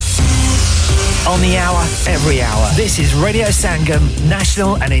On the hour, every hour. This is Radio Sangam,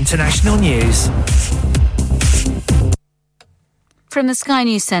 national and international news. From the Sky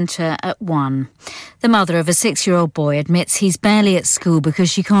News Centre at 1. The mother of a 6-year-old boy admits he's barely at school because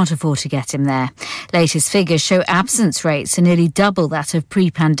she can't afford to get him there. Latest figures show absence rates are nearly double that of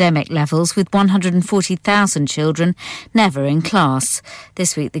pre-pandemic levels, with 140,000 children never in class.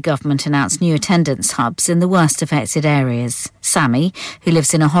 This week, the government announced new attendance hubs in the worst affected areas. Sammy, who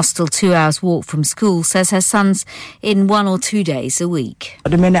lives in a hostel 2 hours walk from school, says her son's in 1 or 2 days a week.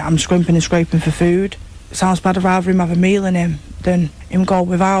 At the minute, I'm scrimping and scraping for food. It sounds bad, I'd rather him have a meal in him than him go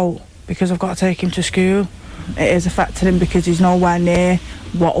without, because I've got to take him to school. It is affecting him because he's nowhere near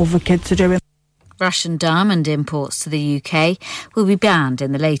what other kids are doing. Russian diamond imports to the UK will be banned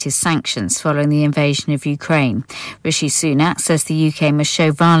in the latest sanctions following the invasion of Ukraine. Rishi Sunak says the UK must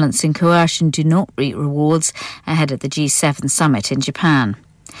show violence and coercion do not reap rewards ahead of the G7 summit in Japan.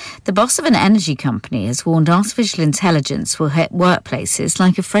 The boss of an energy company has warned artificial intelligence will hit workplaces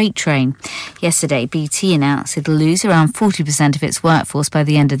like a freight train. Yesterday, BT announced it'll lose around 40% of its workforce by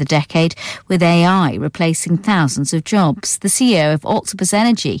the end of the decade, with AI replacing thousands of jobs. The CEO of Octopus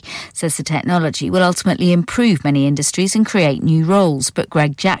Energy says the technology will ultimately improve many industries and create new roles, but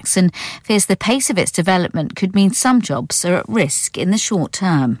Greg Jackson fears the pace of its development could mean some jobs are at risk in the short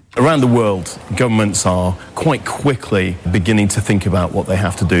term. Around the world, governments are quite quickly beginning to think about what they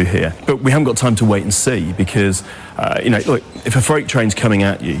have to do here. But we haven't got time to wait and see because, look, if a freight train's coming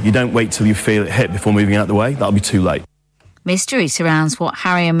at you, you don't wait till you feel it hit before moving out the way. That'll be too late. Mystery surrounds what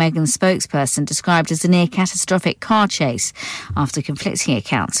Harry and Meghan's spokesperson described as a near-catastrophic car chase after conflicting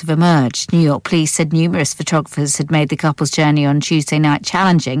accounts have emerged. New York police said numerous photographers had made the couple's journey on Tuesday night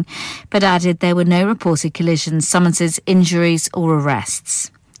challenging, but added there were no reported collisions, summonses, injuries or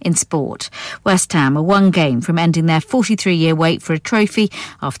arrests. In sport, West Ham are one game from ending their 43-year wait for a trophy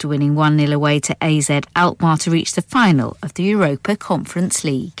after winning 1-0 away to AZ Alkmaar to reach the final of the Europa Conference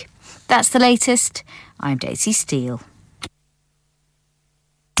League. That's the latest. I'm Daisy Steele.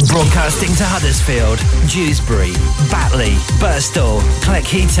 Broadcasting to Huddersfield, Dewsbury, Batley, Birstall,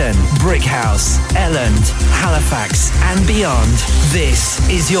 Cleckheaton, Brickhouse, Elland, Halifax and beyond. This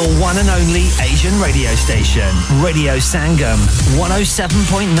is your one and only Asian radio station, Radio Sangam,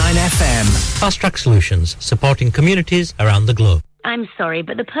 107.9 FM. Fast Track Solutions, supporting communities around the globe. I'm sorry,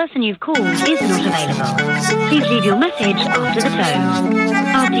 but the person you've called is not available. Please leave your message after the tone.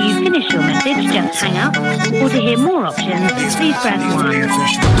 After you finish your message, just hang up. Or to hear more options, please press 1.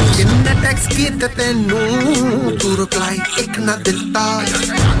 Kinne text kitte tenu tu reply ek na ditta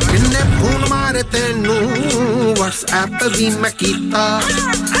kinne phone mare tenu WhatsApp vi main kita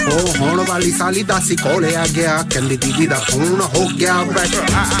oh hon wali sali dasi kole aa gaya kendi didi da phone ho gaya back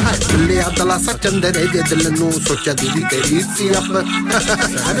le adala sachandere je dil nu socha didi teri si ap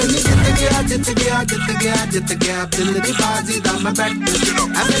ave ni jit gaya dil di bazi da main back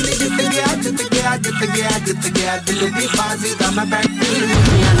ave ni jit gaya dil di bazi da main back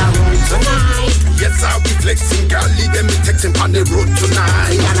tonight. Yes, I'll be flexing, girl, leave them texting on the road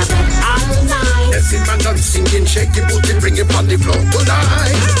tonight. Gonna bet all night. Yes, man done singing, shake your booty, bring it on the floor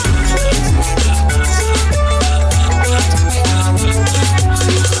tonight.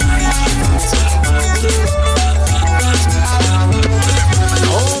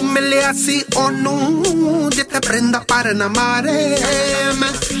 Oh, miliasi onu, jitte prenda par na mare.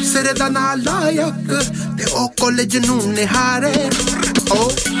 Sere da na layak, te o college nu nihare. Oh,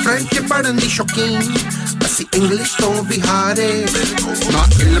 French पढ़न दी शौकीन ਅਸੀਂ English ਤੋਂ ਬਿਹਾਰੇ ਨਾ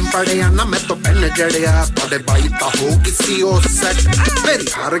ਇਲਮ ਪੜਿਆ ਨਾ ਮੈਂ ਤੋਂ PAN ਜੜਿਆ ਤੁਹਾਡੇ ਬਾਈ ਤਾਂ ਹੋ ਕਿਸੇ ਉਹ ਸੈਟ ਮੇਰੀ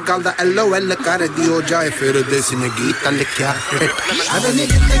ਹਰ ਗੱਲ ਦਾ LOL ਕਰ ਦਿਓ ਜਾਏ ਫਿਰ ਦੇਸੀ ਨੇ ਗੀਤ ਲਿਖਿਆ ਅਰੇ ਨੀ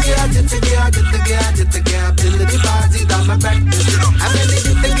ਜਿੱਤ ਗਿਆ ਦਿਲ ਦੀ ਬਾਜ਼ੀ ਦਾ ਮੈਂ ਬੈਠ ਅਰੇ ਨੀ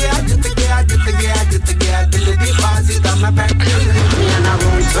ਜਿੱਤ ਗਿਆ ਦਿਲ ਦੀ ਬਾਜ਼ੀ ਦਾ ਮੈਂ ਬੈਠ and I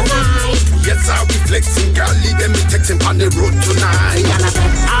roll tonight yes I'll be flexing girl leave them texting on the road tonight and I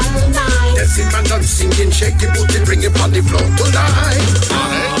bet all night yes it man done singing shake your booty bring it on the floor tonight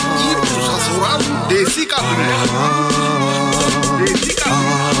ये पूछा सोरा देसी का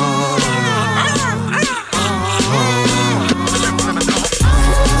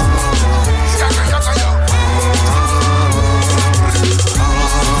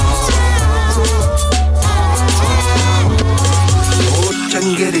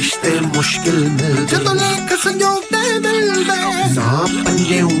चंगे रिश्ते मुश्किल मिलते जब lake संयोग दे मिलते ना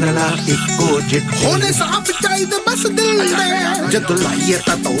पंजे उंगला इको जिट होने साफ चाहिए बस दिल दे जब लाइए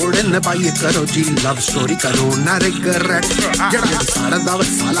ता तोड़े न पाइए करो जी लव स्टोरी करो ना रिग्रेट जड़ा सारा दाव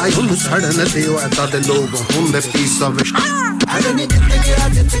साला यूं सड़न देओ ऐसा दे लोग होंदे पीस ऑफ अरे नी जित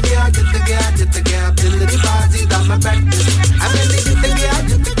गया दिल दी बाजी दा मैं बैठ अरे नी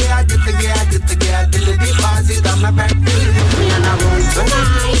जित गया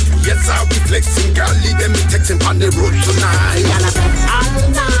the road tonight. All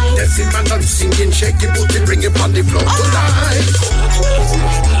night. Dancing man and singing, shake your booty, bring it on the floor tonight.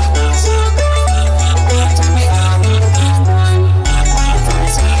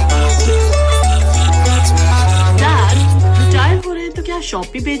 तो क्या शॉप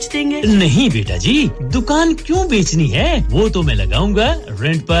भी बेच देंगे? नहीं बेटा जी, दुकान क्यों बेचनी है? वो तो मैं लगाऊंगा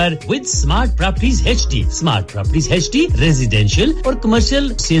रेंट पर with smart properties HD. Smart properties HD residential और कमर्शियल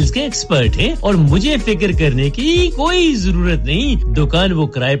सेल्स के एक्सपर्ट हैं और मुझे फिक्र करने की कोई जरूरत नहीं। दुकान वो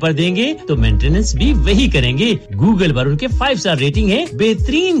किराए पर देंगे तो मेंटेनेंस भी वही करेंगे। गूगल पर उनके 5 स्टार रेटिंग है,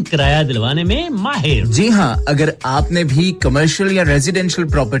 बेहतरीन किराया दिलवाने में माहिर। जी हां, अगर आपने भी कमर्शियल या रेजिडेंशियल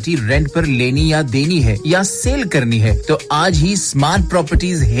प्रॉपर्टी रेंट पर लेनी या देनी है या सेल करनी है तो आज ही स्मार्ट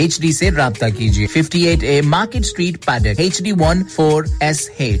प्रॉपर्टीज एचडी से राब्ता कीजिए। 58A market street, Paddock,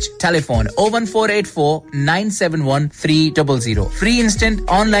 HD14SH। Telephone 01484 971 300। Free instant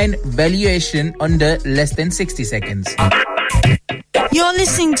online valuation under less than 60 seconds. You're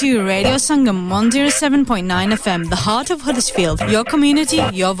listening to Radio Sangam 107.9 FM, the heart of Huddersfield. Your community,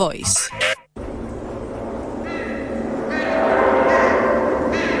 your voice.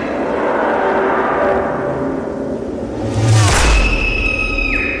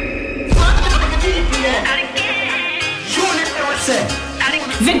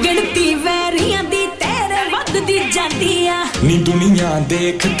 ਵਿਗੜਤੀ ਵੈਰੀਆਂ ਦੀ ਤੇਰੇ ਵੱਧਦੀ ਜਾਂਦੀ ਆ ਨੀ ਦੁਨੀਆ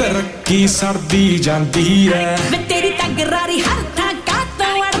ਦੇਖ ਤਰੱਕੀ ਸਰਦੀ ਜਾਂਦੀ ਐ ਵੇ ਤੇਰੀ ਤਗਰਾਰੀ ਹਰ ਥਾਂ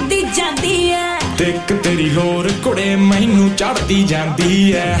ਕਾਤੋਂ ਵੜਦੀ ਜਾਂਦੀ ਐ ਦੇਖ ਤੇਰੀ ਲੋਰ ਕੁੜੇ ਮੈਨੂੰ ਚੜਦੀ ਜਾਂਦੀ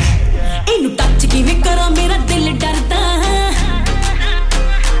ਐ ਇਹਨੂੰ ਟੱਚ ਕਿਵੇਂ ਕਰਾਂ ਮੇਰਾ ਦਿਲ ਡਰਦਾ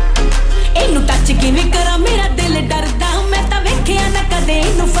ਇਹਨੂੰ ਟੱਚ ਕਿਵੇਂ ਕਰਾਂ ਮੇਰਾ ਦਿਲ ਡਰਦਾ ਮੈਂ ਤਾਂ ਵੇਖਿਆ ਨਾ ਕਦੇ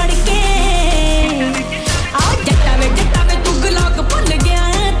ਇਹਨੂੰ ਫੜ ਕੇ ਆ ਜੱਟਾ ਵੇ ਤੂੰ ਗਲੋਕ ਭੁੱਲ ਗਿਆ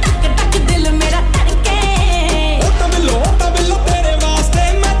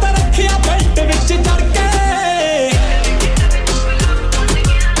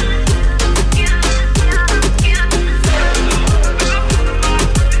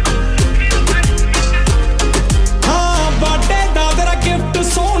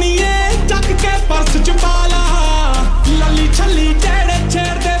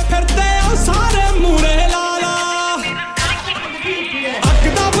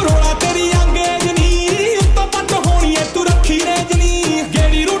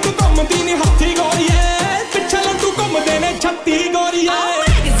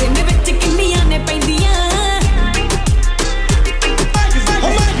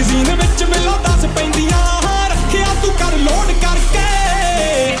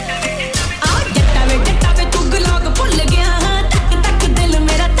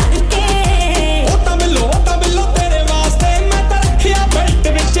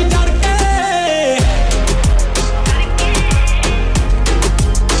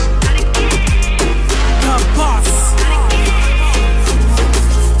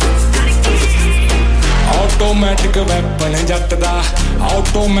ਵੈਪਨ ਜੱਟ ਦਾ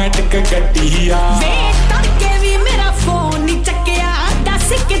ਆਟੋਮੈਟਿਕ ਗੱਡੀ ਆ ਵੇ ਤੜਕੇ ਵੀ ਮੇਰਾ ਫੋਨ ਨਹੀਂ ਚੱਕਿਆ ਦੱਸ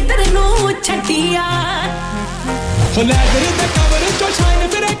ਕਿੱਧਰ ਨੂੰ ਛੱਡਿਆ ਹੋ ਲੈਦਰ ਤੇ ਕਵਰ ਚੋਂ ਸ਼ਾਈਨ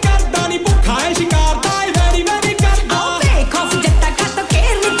ਫਿਰੇ ਕਰਦਾ ਨਹੀਂ ਭੁੱਖਾ ਏ ਸ਼ਿਕਾਰ ਦਾ ਵੈਰੀ ਵੈਰੀ ਕਰਦਾ ਵੇ ਖੌਫ ਜੱਟਾ ਕਾਤੋਂ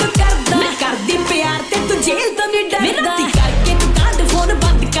ਕੇਰ ਨਹੀਂ ਤੂੰ ਕਰਦਾ ਮੈਂ ਕਰਦੀ ਪਿਆਰ ਤੇ ਤੂੰ ਜੇਲ੍ਹ ਤੋਂ ਨਹੀਂ ਡਰਦਾ ਰਾਤੀ ਕਰਕੇ ਤੂੰ ਕਾਂਡ ਫੋਨ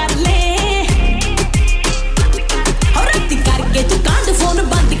ਬੰਦ ਕਰ ਲੈ ਹੋ ਰਾਤੀ ਕਰਕੇ ਤੂੰ ਕਾਂਡ ਫੋਨ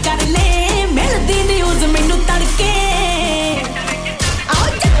ਬੰਦ ਕਰ ਲੈ ਮਿਲਦੀ ਨਿਊਜ਼ ਮੈਨੂੰ ਤੜਕੇ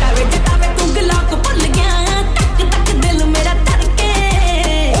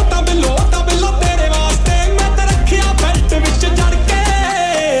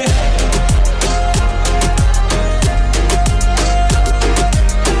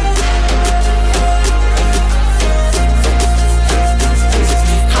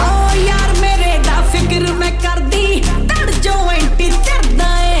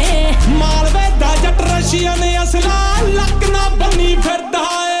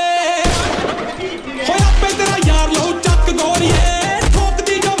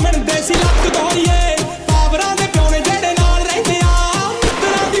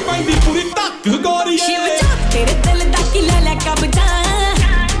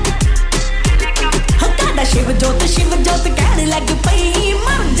शिव जोत कहने लग पई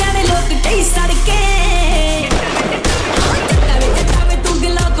मर जाने लोग कई सड़के जटावे तू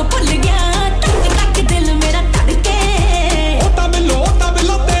गलोक भुल गया तक तक दिल मेरा धड़के ओ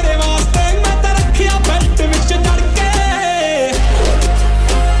तबलो तेरे वास्ते मैं तो रखिया बेल्ट विच जड़ के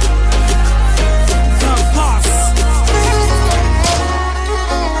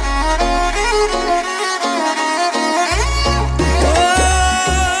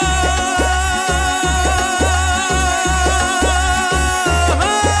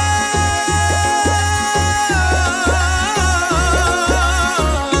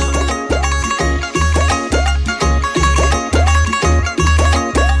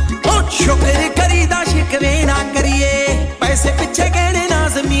पैसे पीछे गहने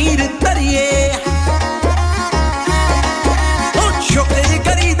ना ज़मीर तरिए ओ शुक्र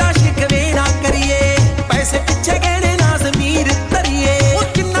करीदा शिकवे ना करिए पैसे पीछे गहने ना ज़मीर तरिए ओ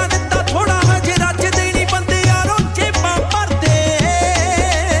जिन्ना दिता थोड़ा हज रज देनी बंदे यारो जेबा भरदे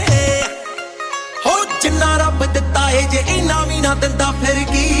हो जिन्ना रब दिता है जे इना भी ना दिंदा फिर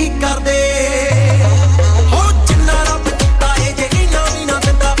की करदे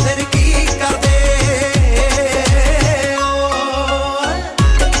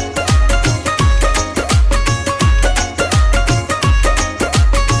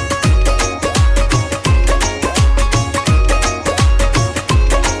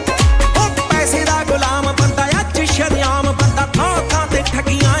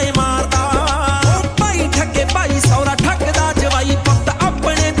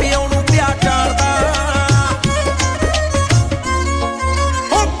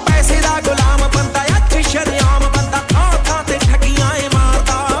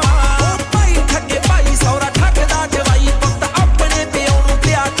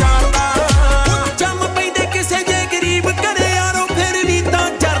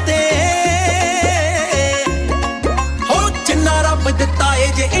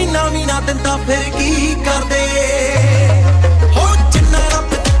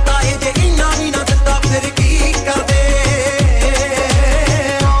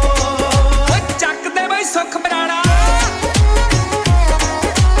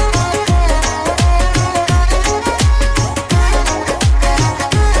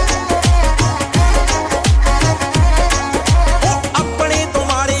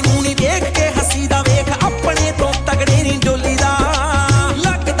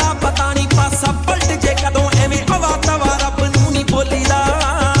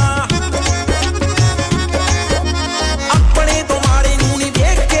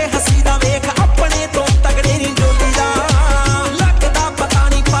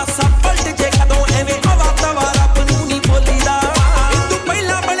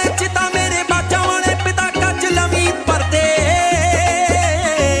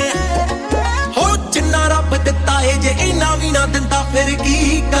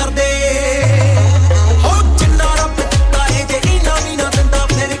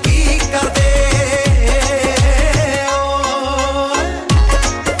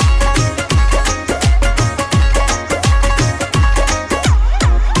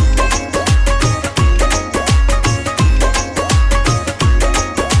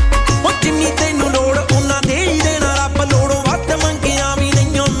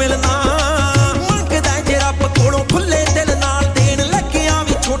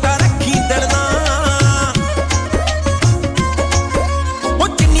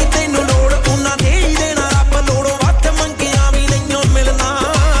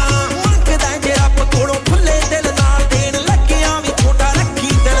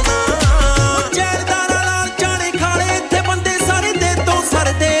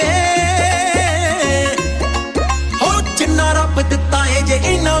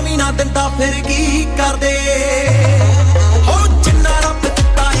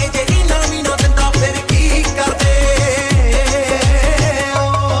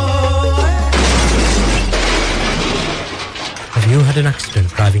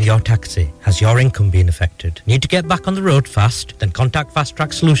Your income being affected? Need to get back on the road fast? Then contact Fast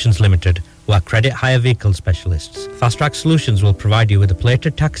Track Solutions Limited, who are credit hire vehicle specialists. Fast Track Solutions will provide you with a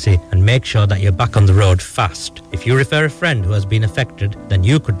plated taxi and make sure that you're back on the road fast. If you refer a friend who has been affected, then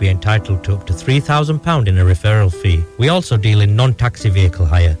you could be entitled to up to £3,000 in a referral fee. We also deal in non-taxi vehicle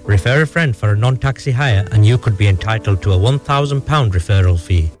hire. Refer a friend for a non-taxi hire and you could be entitled to a £1,000 referral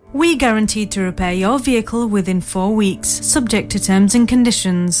fee. We guaranteed to repair your vehicle within 4 weeks, subject to terms and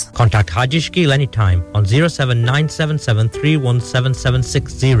conditions. Contact Haji Shkil anytime on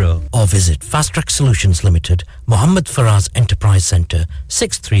 07977317760 or visit Fast Track Solutions Limited, Mohammed Faraz Enterprise Centre,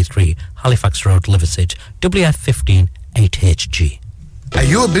 633 Halifax Road, Liversedge, WF15 8HG. Are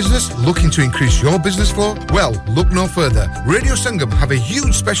you a business looking to increase your business flow? Well, look no further. Radio Sangam have a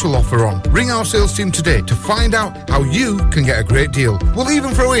huge special offer on. Ring our sales team today to find out how you can get a great deal. We'll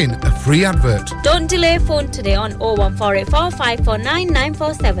even throw in a free advert. Don't delay, phone today on 01484 549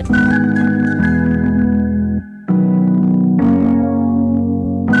 947.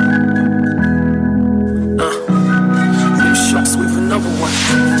 Shots with another one.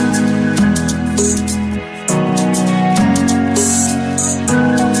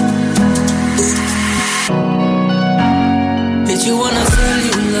 Did you wanna sell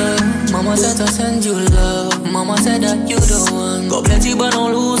you love? Mama said to send you love. Mama said that you the one. Got plenty but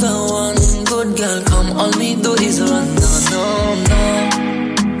don't lose a one. Good girl, come all me do is run. No, no, no.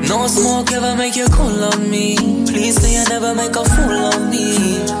 No smoke ever make you call on me. Please Please say you never make a fool of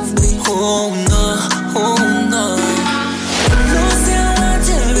me. Oh no, oh no. No say I want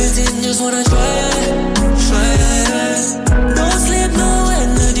everything, just wanna try it, try it. Don't sleep, no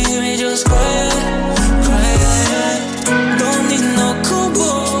energy, we just cry it, cry it. Don't need no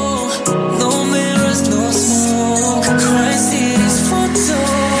kubo, no mirrors, no smoke. Cry, see this photo,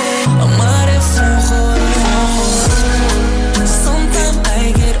 I'm out of phone. Sometimes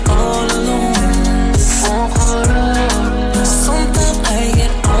I get all alone. Sometimes I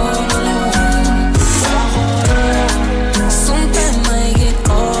get all alone. Sometimes I get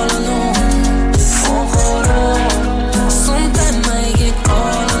all alone. Sometimes I get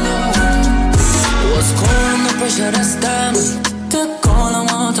all alone. What's going on, the pressure that's diamond? Took all I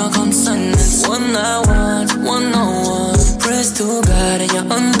want, I consonants. One I want, one I want. Praise to God and you're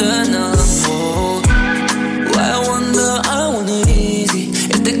under now. Why I wonder, I want it easy.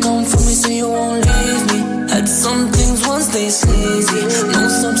 If they come for me, so you won't leave me. Had some things once they sleazy. No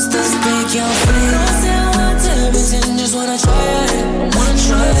substance, they can't feel. Don't say I want everything, just wanna try it. Wanna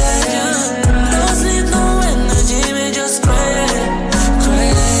try it, yeah. Don't sleep, no energy, we just cry it,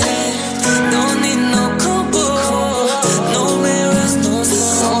 cry it. Don't need no couple, no mirrors, no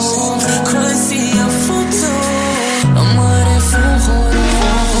smoke. Cry, see a photo, I'm out of phone.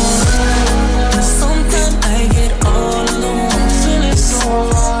 Sometimes I get all alone, feeling so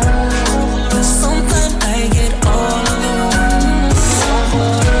alone. Sometimes I get all alone.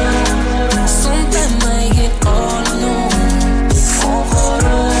 Sometimes I get all alone. Sometimes I get all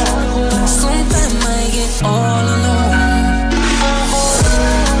alone.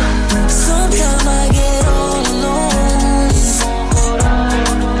 Sometimes I get all alone.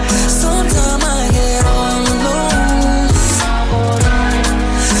 Sometimes I get all alone.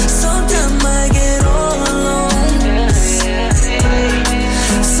 Sometimes I get all alone.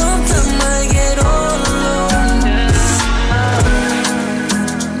 Sometimes I get all alone.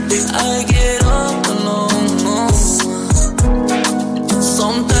 I get all alone.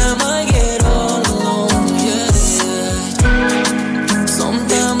 Sometimes I get all alone. Yeah, yeah.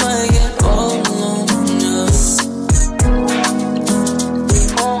 Sometimes I get all alone.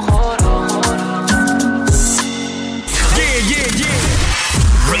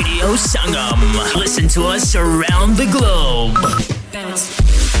 Radio Sangam. Listen to us around the globe.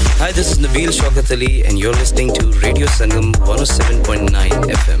 Hi, this is Nabil Shaukat Ali, and you're listening to Radio Sangam 107.9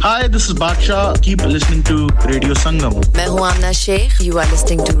 FM. Hi, this is Baksha. Keep listening to Radio Sangam. मैं हूँ आमना Sheikh. You are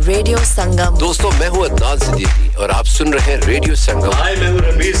listening to Radio Sangam. दोस्तों मैं हूँ अदनान सिद्दीकी और आप सुन रहे हैं radio संगम. Hi, मैं हूँ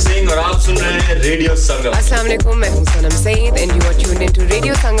रणबीर सिंह और आप सुन रहे हैं रेडियो संगम. अस्सलाम वालेकुम, मैं हूँ सनम Saeed and you are tuned into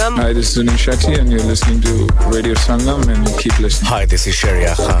Radio Sangam. Hi, this is Zunin Shetty and you're listening to Radio Sangam and keep listening. Hi, this is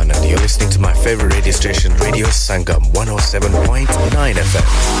Sharia Khan and you're listening to my favorite radio station, Radio Sangam 107.9 FM.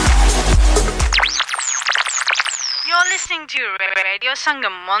 You're listening to Radio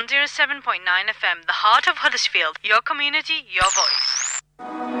Sangam 107.9 FM, the heart of Huddersfield. Your community, your voice.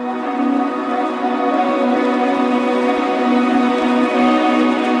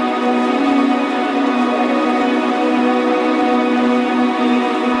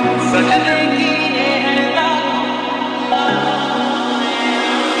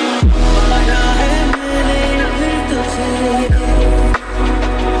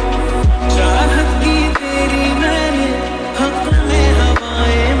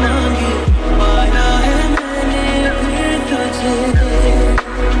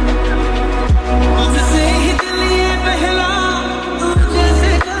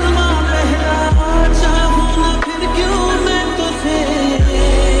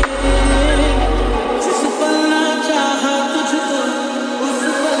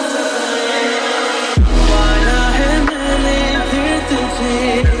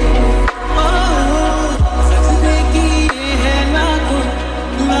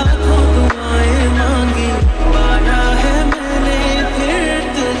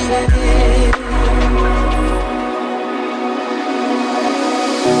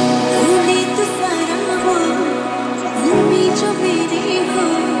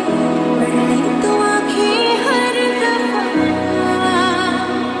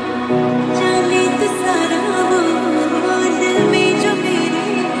 जाने तो सारा वो दिल में जो मेरे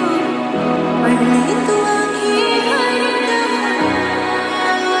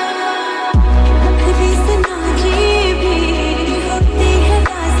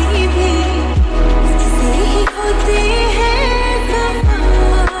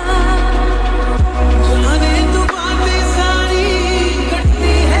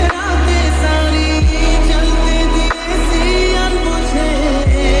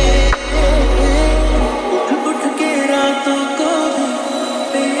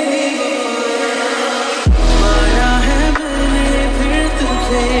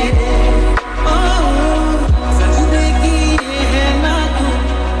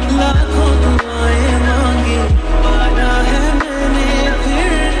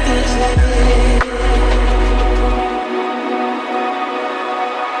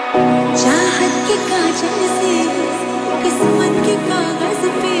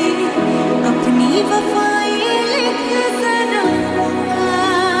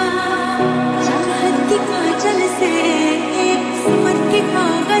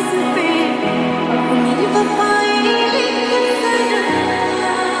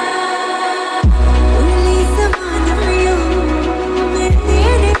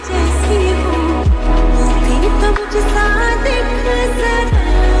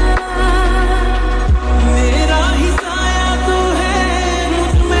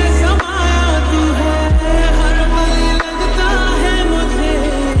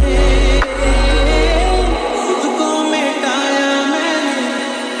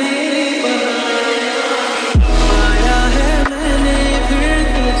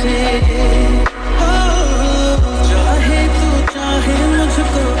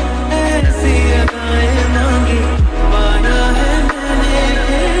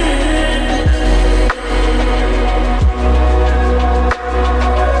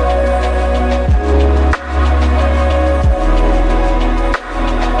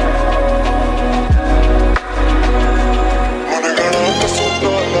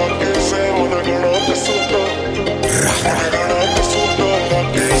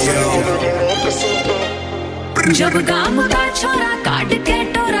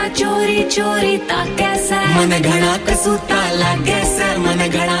चोरी ता कैसे मन घना कसूता लागे से मन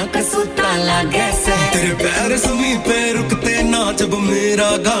घना कसूता लागे से तेरे पैर ज़मीन पे रुकते ना जब मेरा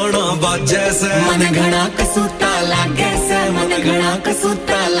गाना बाजे से मन घना कसूता लागे से मन घना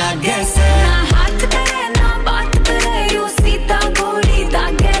कसूता लागे से ना हाथ करे ना बात करे यू सीधा गोली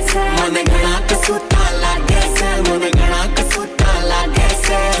दागे से मन घना कसूता लागे से मन घना कसूता लागे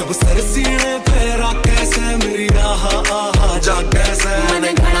से जब सर सीने पे रखे से मेरी आहा आहा जागे से मन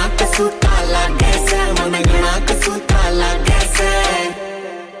घना कसूता लागे से मन घना कसूता लागे से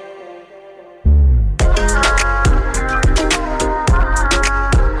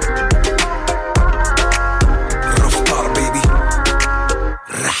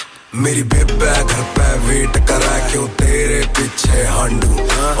मेरी बेबे घर पे वेट करा क्यों तेरे पीछे हांडू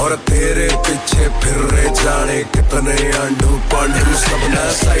और तेरे पीछे फिर रे जाने कितने आंडू पांडू सबने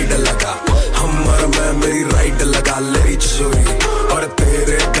साइड लगा हमर में मेरी राइड लगा लेरी चोरी और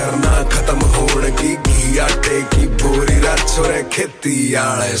तेरे करना खत्म होने की घी आटे की बोरी रात छोरे खेती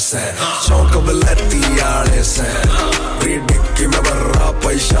आले से चौक बलती आले से री डिक्की में भरा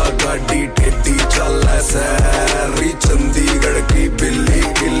पैसा गाड़ी टेटी चले से री चंडीगढ़ की बिल्ली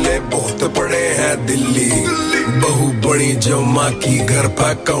किले बहुत बड़े हैं दिल्ली बहु बड़ी जो माँ की घर पे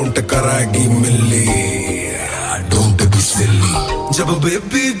काउंट कराएगी मिली डोंट बी सिली जब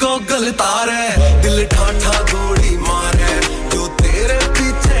बेबी गॉगल तारे दिल ठाठा गोली मारे जो तेरे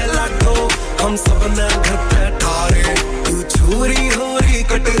पीछे लाठो हम सब ने घर पे ठारे तू चोरी हो रही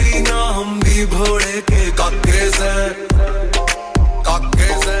कटरी ना हम भी भोड़े के काके से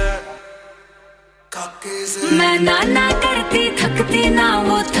मैं नाना करती थकती ना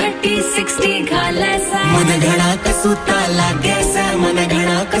वो 30-60 घाले से मन घना कसूता लागे से मन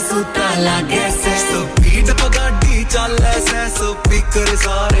घना कसूता लागे से स्पीड पे गाड़ी चले से स्पीकर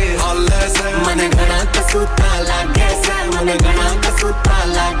सारे हाले से मन घना कसूता लागे से मन घना कसूता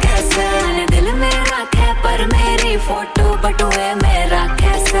लागे से मैंने दिल में रखे पर मेरी फोटो बटुए में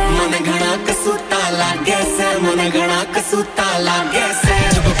रखे से मन घना कसूता लागे से मन घना कसूता लागे से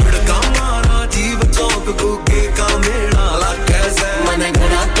जब फड़का मारा जीव चौक गुगे का मेला लागे से मन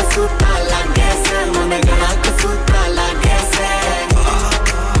घना कसूता लागे से मन घना कसूता लागे से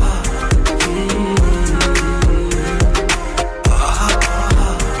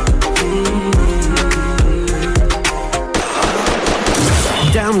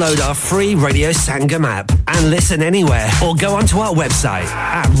Download our free Radio Sangam app and listen anywhere or go onto our website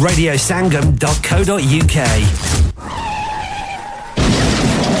at radiosangam.co.uk.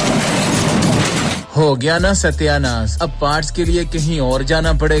 हो गया ना सत्यानाश अब पार्ट्स के लिए कहीं और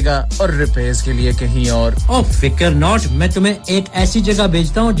जाना पड़ेगा और रिपेयर्स के लिए कहीं और ओ फिकर नॉट मैं तुम्हें एक ऐसी जगह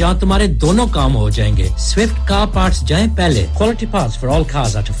भेजता हूं जहां तुम्हारे दोनों काम हो जाएंगे स्विफ्ट कार पार्ट्स जाएं पहले quality parts for all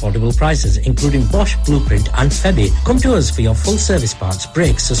cars at affordable prices including Bosch Blueprint and Febby come to us for your full service parts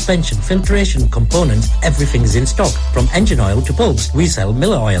brakes suspension filtration components everything is in stock from engine oil to bulbs we sell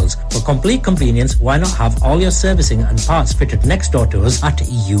Miller oils for complete convenience why not have all your servicing and parts fitted next door to us at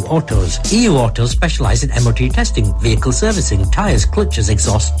EU Autos specialize in MOT testing, vehicle servicing, tyres, clutches,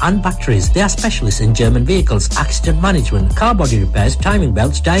 exhaust and batteries. They are specialists in German vehicles, accident management, car body repairs, timing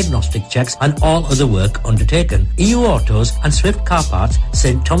belts, diagnostic checks and all other work undertaken. EU Autos and Swift Car Parts,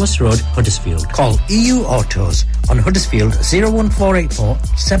 St Thomas Road, Huddersfield. Call EU Autos on Huddersfield 01484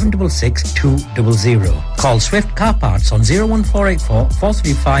 766 200. Call Swift Car Parts on 01484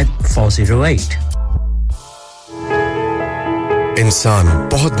 435 408. इंसान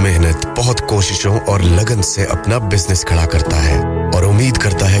बहुत मेहनत, बहुत कोशिशों और लगन से अपना business खड़ा करता है और उम्मीद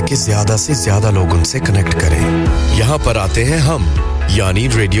करता है कि ज्यादा से ज्यादा लोग उनसे कनेक्ट करें। यहाँ पर आते हैं हम, यानी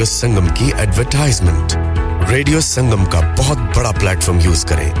रेडियो संगम की एडवर्टाइजमेंट। रेडियो संगम का बहुत बड़ा प्लेटफॉर्म यूज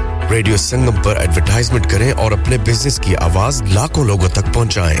करें। रेडियो संगम पर एडवर्टाइजमेंट करें और अपने बिजनेस की आवाज लाखों लोगों तक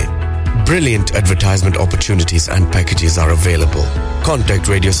पहुंचाएं। Brilliant advertisement opportunities and packages are available. Contact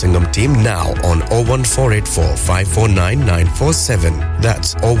Radio Sangam team now on 01484 549 947.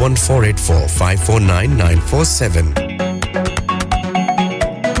 That's 01484 549 947.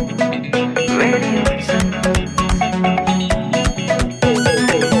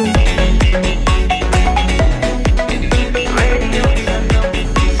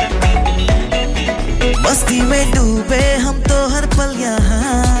 मस्ती में डूबे हम तो हर पल यहाँ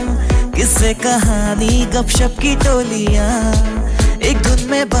किससे कहानी गपशप की टोलियां एक धुन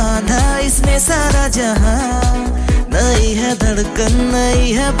में बांधा इसने सारा जहां नई है धड़कन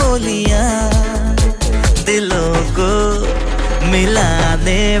नई है बोलियां दिलों को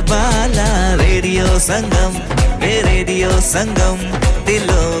मिलाने वाला रेडियो संगम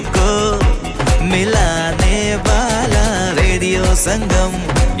दिलों को मिलाने वाला रेडियो संगम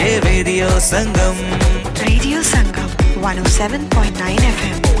ये रेडियो संगम 107.9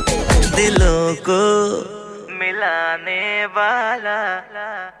 FM दिलों को मिलाने वाला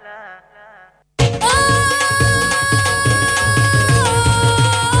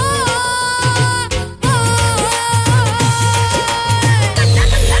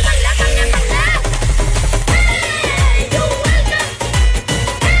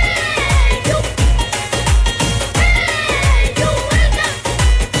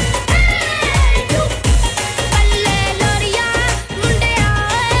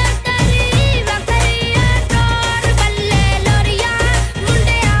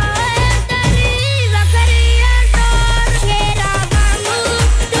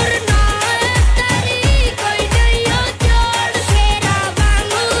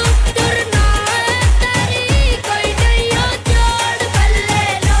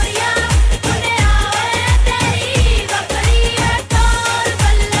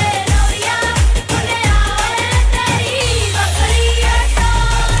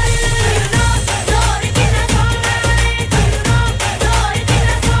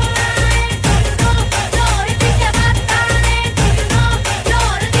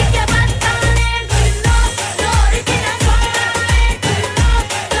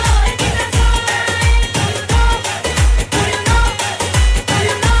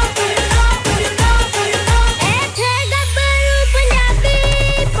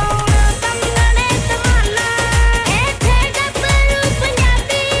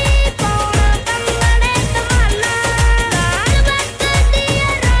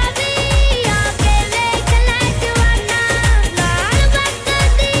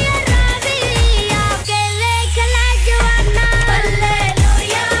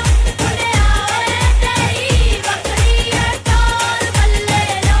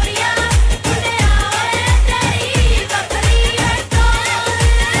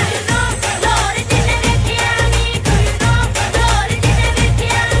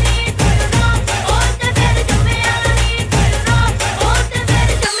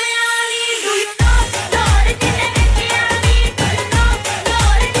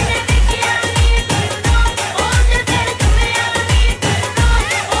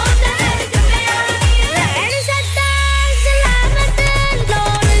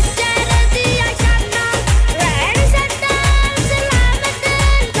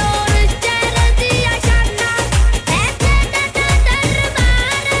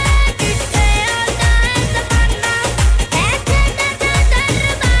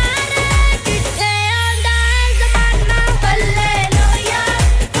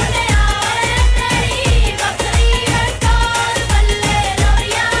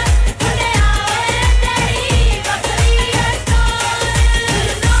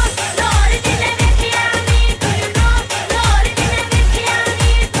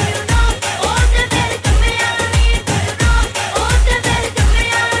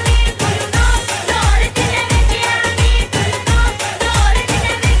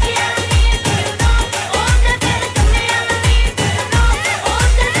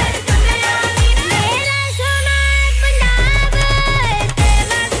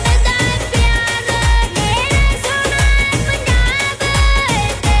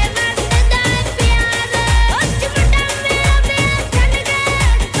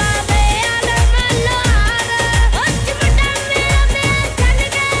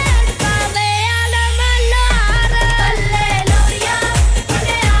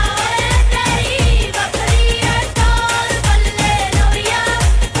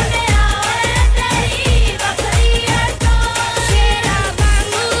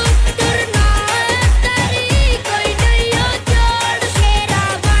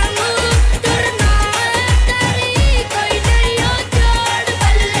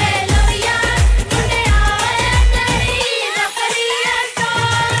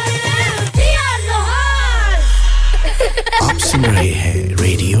सुन रहे हैं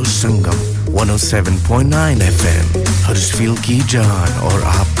रेडियो संगम 107.9 FM हर्षफील की जान और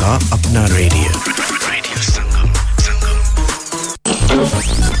आपका अपना रेडियो संगम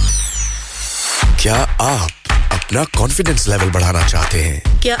क्या आप अपना कॉन्फिडेंस लेवल बढ़ाना चाहते हैं?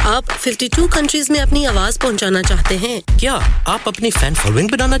 क्या आप 52 कंट्रीज में अपनी आवाज पहुंचाना चाहते हैं? क्या आप अपनी फैन फॉलोइंग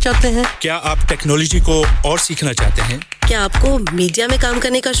बनाना चाहते हैं? क्या आप टेक्नोलॉजी को और सीखना चाहते हैं? क्या आपको मीडिया में काम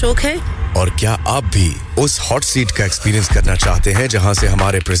करने का शौक है? और क्या आप भी उस हॉट सीट का एक्सपीरियंस करना चाहते हैं जहां से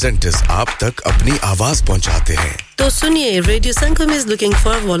हमारे प्रेजेंटर्स आप तक अपनी आवाज पहुंचाते हैं? तो सुनिए, radio Sangam is looking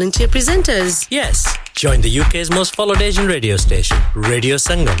for volunteer presenters. Yes, join the UK's most followed Asian radio station, Radio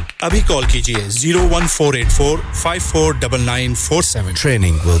Sangam. अभी कॉल कीजिए 01484 549947.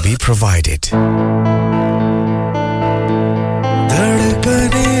 Training will be provided.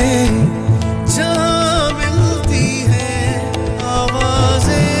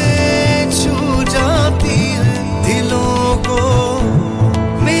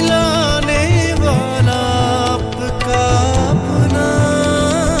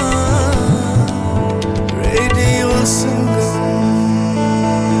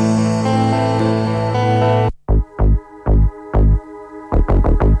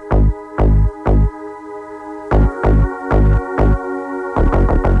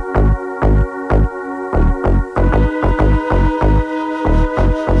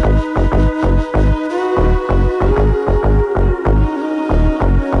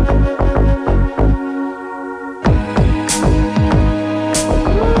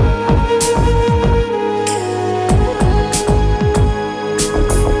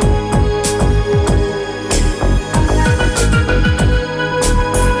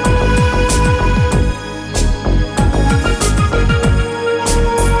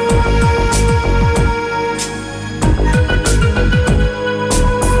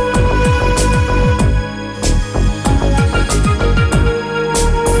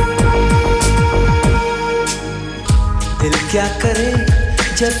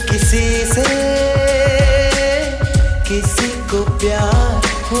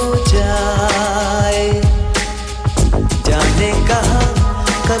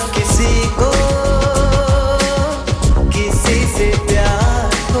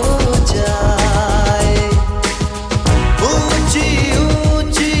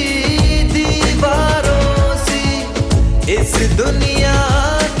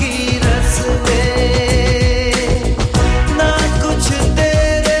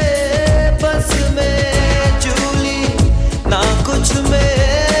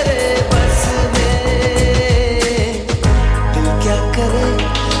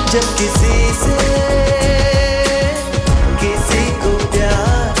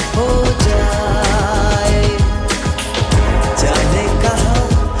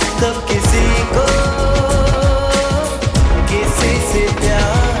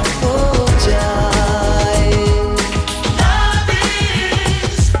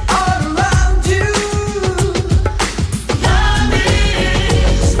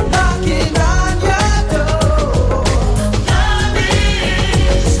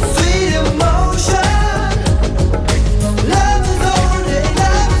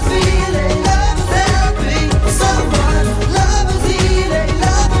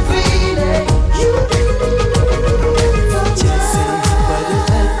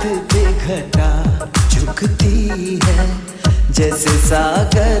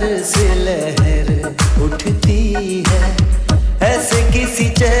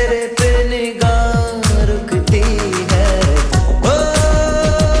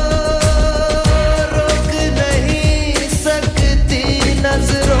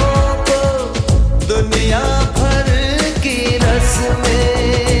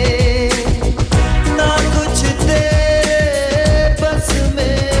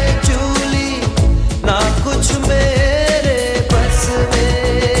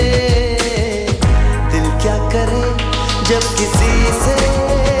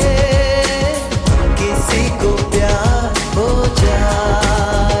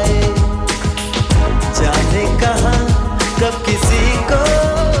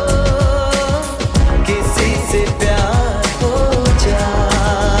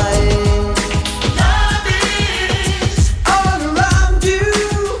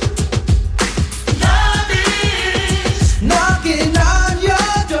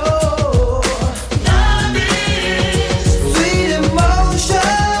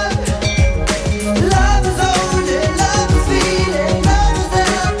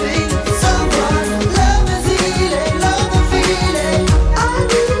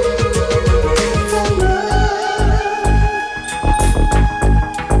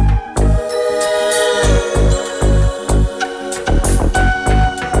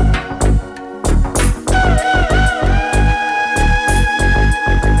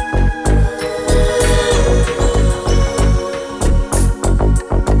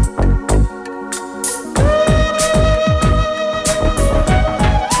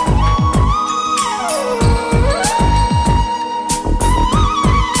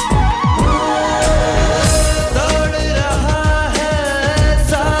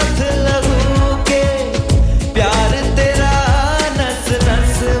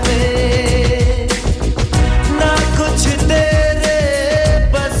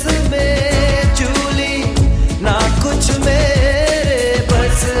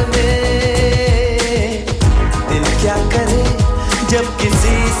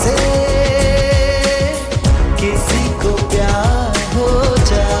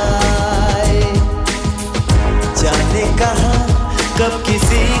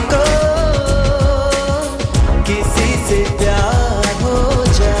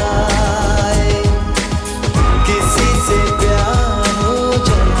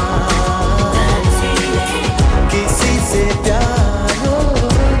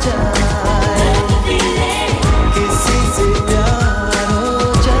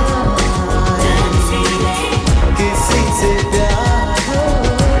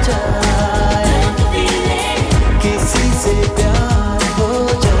 किसी से प्यार हो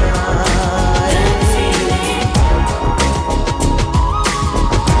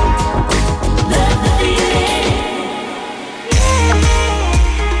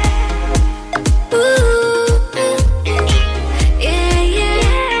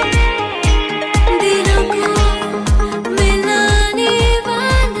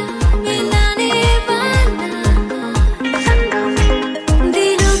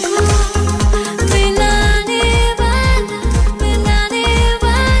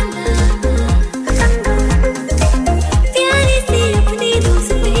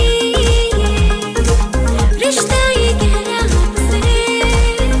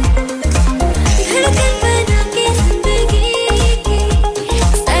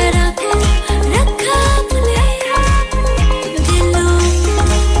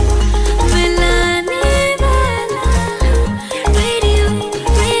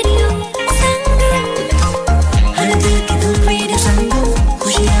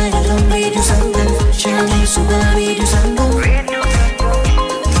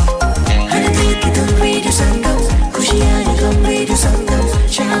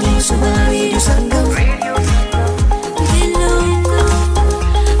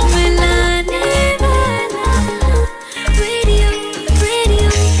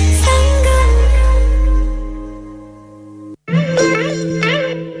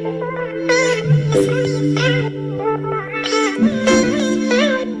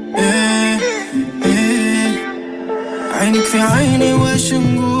في عيني واش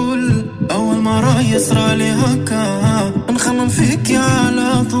نقول أول مرة يصرى لي هكا نخمم فيك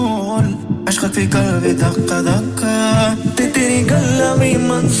على طول عشقك في قلبي دقة دقة तेरी गल्ला में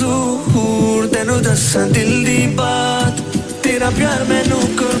मंजूर तेनू दस्सां दिल दी बात तेरा प्यार मैनू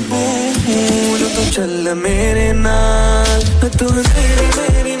कबूल तू चल मेरे नाल तू मेरी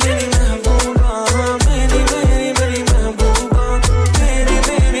मेरी मेरी महबूबा मेरी मेरी मेरी महबूबा मेरी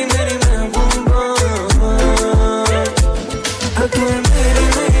मेरी मेरी महबूबा तू मेरी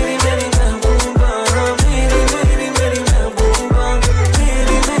मेरी मेरी महबूबा मेरी मेरी मेरी महबूबा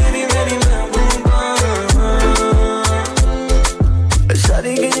मेरी मेरी मेरी महबूबा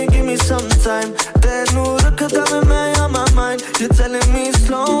Shawty, can you give me some time? Tenu rakhta main on my mind. You're telling me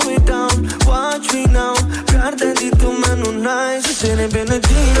slow me down. Watch me now. Pyar dendi tu mainu nice. Tere bina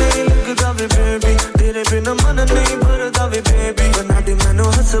ji nahi lagda ve baby. Tere bina man nahi bharda ve baby. Bana de mainu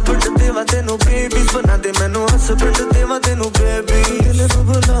husband deva tenu babies. Bana de mainu husband deva tenu baby. Dil nu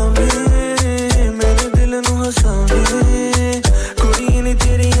bulave, mere dil nu hasaave. Koi nahi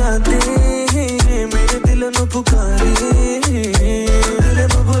teri yaadein, mere dil nu pukare.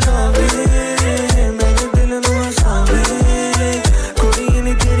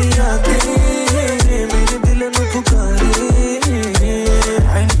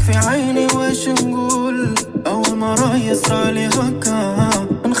 يسرى هكا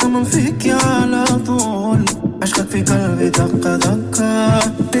نخمم فيك على طول عشقك في قلبي دقة دقة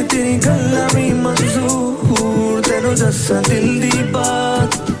तेरी गल्ला में मंजूर तेनू दस्सां दिल दी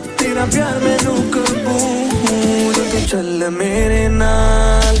बात तेरा प्यार मैनू कबूल तू चल मेरे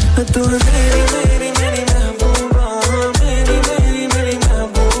नाल तू मेरी मेरी मेरी महबूबा मेरी मेरी मेरी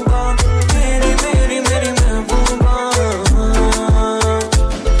महबूबा मेरी मेरी मेरी महबूबा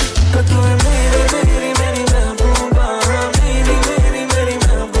तू मेरी मेरी मेरी महबूबा मेरी मेरी मेरी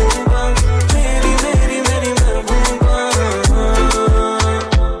महबूबा मेरी मेरी मेरी महबूबा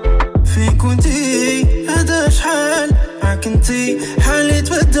فيك وانتي هذا شحال معاك انتي حالي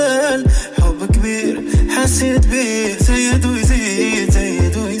تبدل حب كبير حسيت بيه زيد ويزيد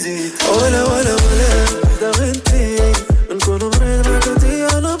زيد ويزيد ولا ولا ولا وحدة غيرتي نكون مريض معاك انتي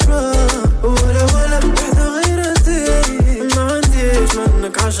على برا ولا ولا وحدة غيرتي ما عنديش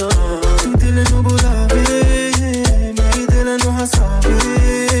منك عشرة انتي لانو بولابي مريد لانو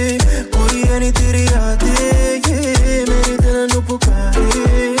حصابي كورياني تيري عادي مريد لانو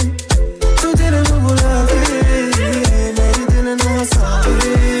بوكاري انتي لانو بولابي مريد لانو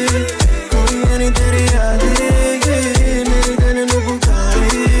حصابي كورياني تيري عادي مريد لانو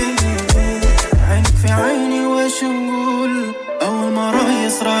بوكاري عينك في عيني واش نقول أول مرة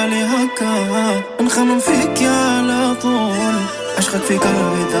يصرى لي هكا نخمم فيك على طول عشقك في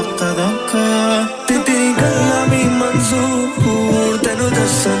قلبي دقة دقة तेरी गल्ला में मंजूर तेनू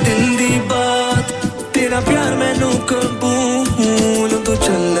दस्सां दिल दी बात तेरा प्यार मैनू कबूल तू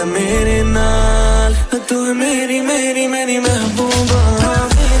चल मेरे नाल तू मेरी मेरी मेरी महबूबा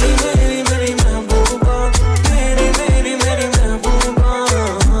मेरी मेरी मेरी महबूबा मेरी मेरी मेरी महबूबा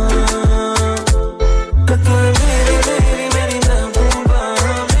तू मेरी मेरी मेरी महबूबा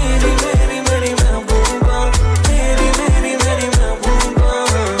मेरी मेरी मेरी महबूबा मेरी मेरी मेरी महबूबा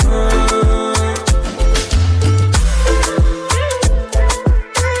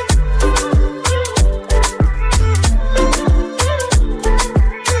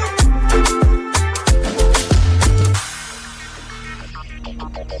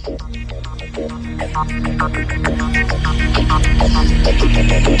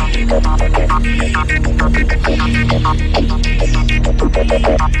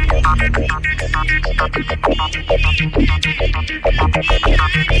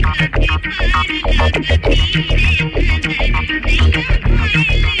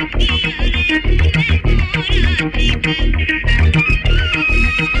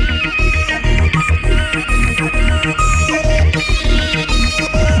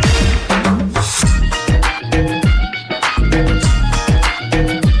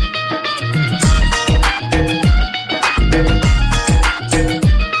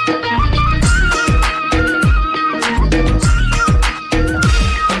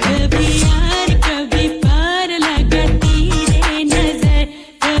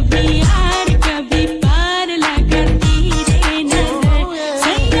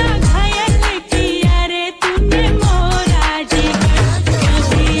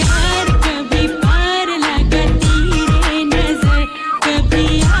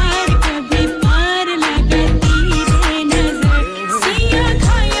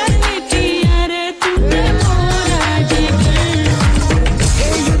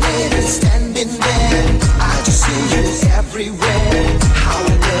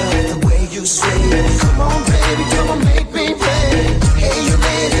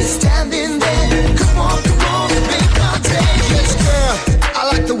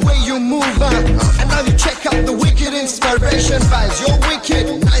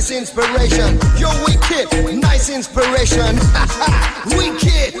nice inspiration. You're wicked, nice inspiration.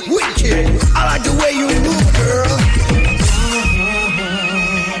 Wicked, wicked. I like the way you move, girl.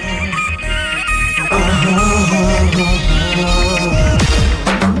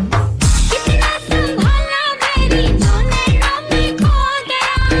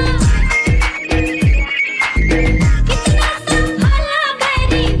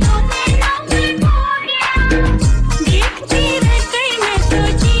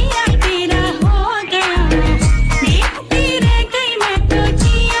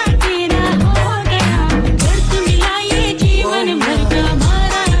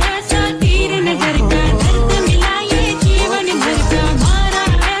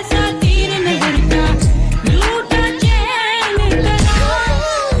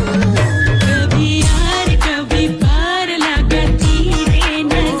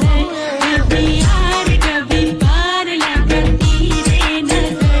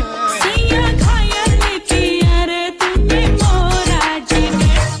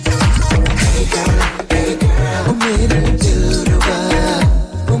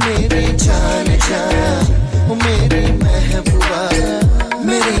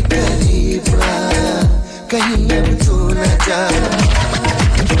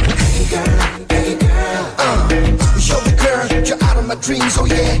 Dreams, oh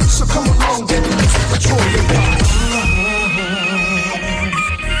yeah, so come along, baby, let's enjoy your ride.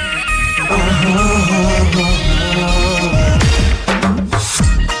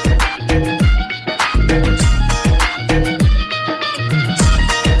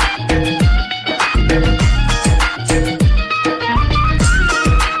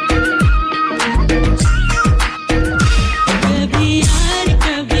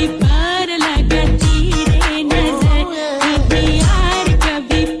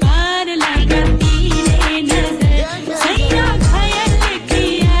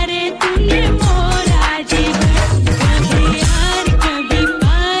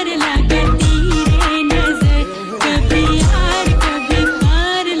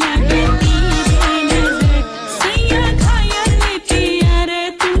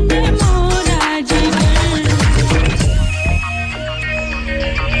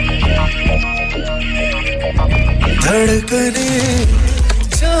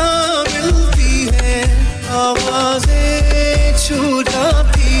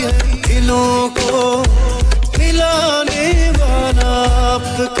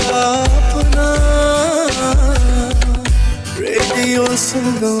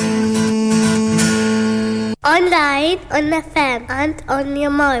 Online, on FM, and on your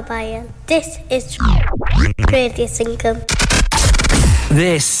mobile. This is Radio Sangam.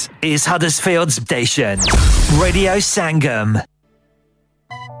 This is Huddersfield's station, Radio Sangam.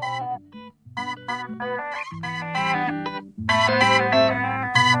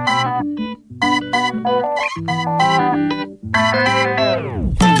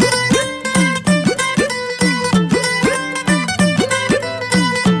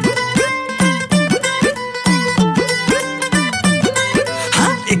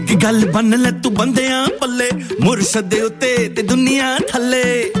 गल बन ले तू बंदियां पल्ले मुर्शद दे उते ते दुनिया थल्ले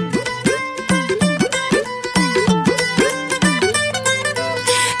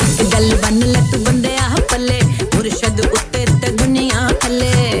गल बन ले तू बंदियां पल्ले मुर्शद उते ते दुनिया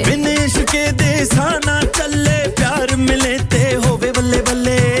थल्ले विनेश के देसाना चले प्यार मिले ते होवे बल्ले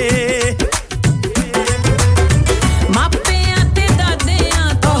बल्ले मापियां ते दादियां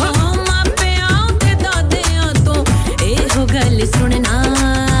तो मापियां ते दादियां तो ए हो गल सुनना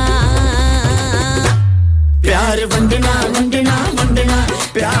प्यार वंदना वंदना वंदना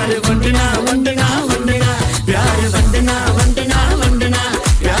प्यार वंदना वंदना वंदना प्यार वंदना वंदना वंदना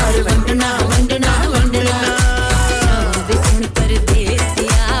प्यार वंदना वंदना वंदना वे सुन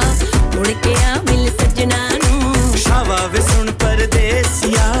परदेसिया मुड़ के आ मिल सजना नु शावा वे सुन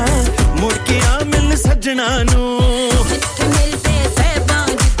परदेसिया मुड़ के आ मिल सजना नु जिथे मिलते सहबां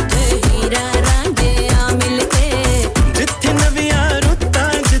जिथे हीरा रांझे आ मिलते जिथे नवियां रुत्तां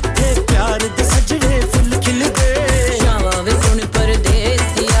जिथे प्यार दे सजड़े फुल खिलदे शावा वे सुन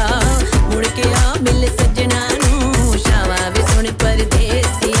परदेसिया मुड़ के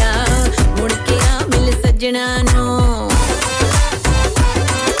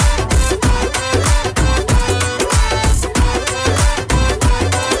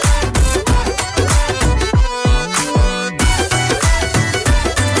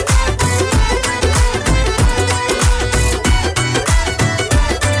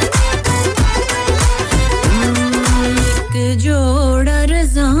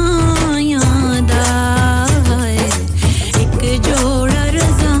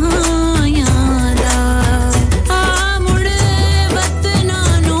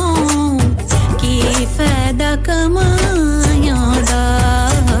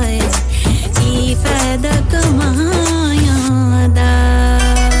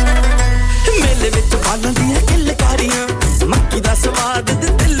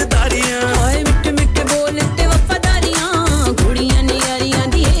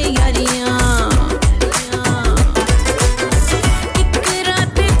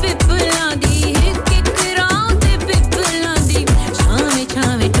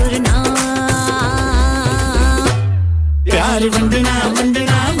प्यार वंडना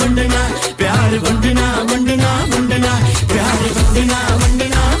वंडना वंडना प्यार वंडना वंडना वंडना प्यार वंडना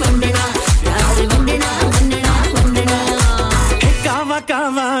वंडना वंडना प्यार वंडना वंडना वंडना कावा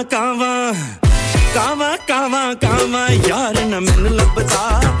कावा कावा कावा कावा कावा यार न मैन लभदा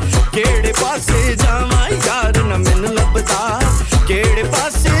केड़े पासे जावां यार न मैन लभदा केड़े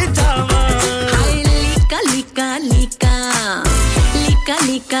पासे जावां हाय Leica Leica Leica Leica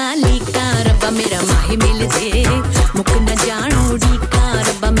Leica Leica रब्बा मेरा माही मिल दे मुक न जानो डीका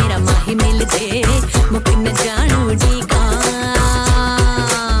रब्बा मेरा माही मिल दे मुक न जानो डीका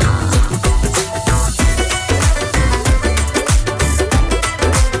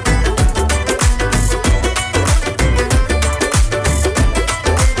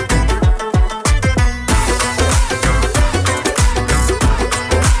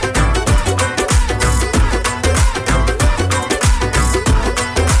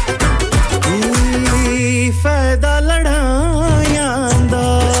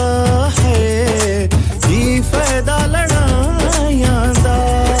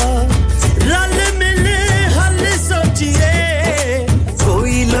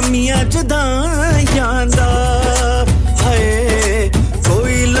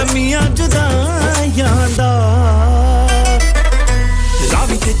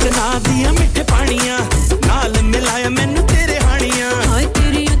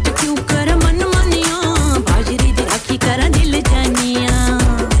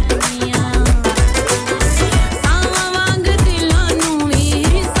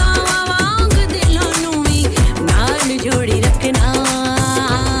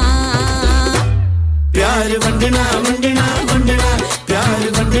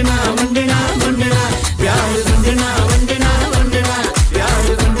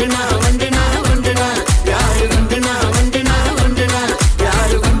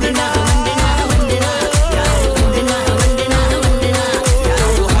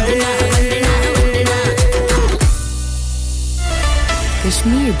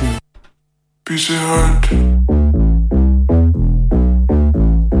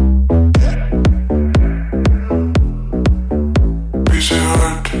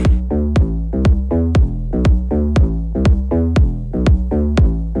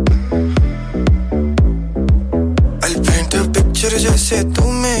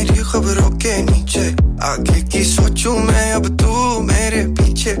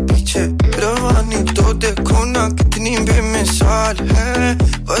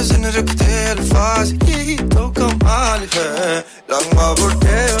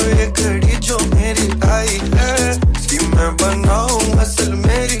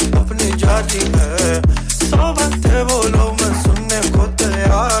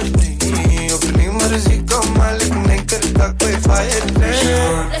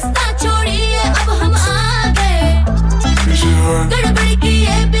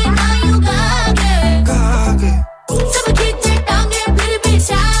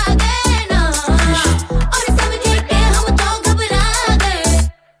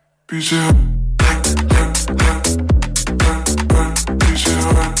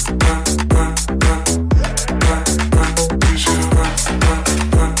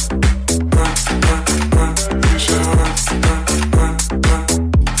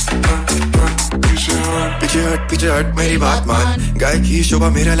शोभा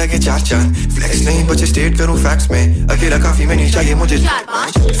मेरा लगे चार चांद फ्लेक्स नहीं बचे स्टेट करूं फैक्ट्स में अकेला काफी में नहीं चाहिए मुझे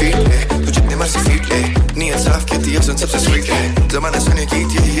 4-5 फीट ले तू जितने मर्जी फीट ले नीयत साफ कहती है सुन सबसे स्वीट है जमाना सुने की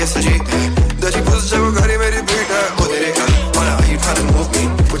यही है सजीत है दजी पुस जब घरी मेरी बीट है वो तेरे का wanna are you trying to move me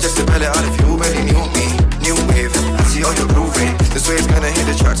कुछ ऐसे पहले out of you barely knew me new wave I see all you're grooving this wave's gonna hit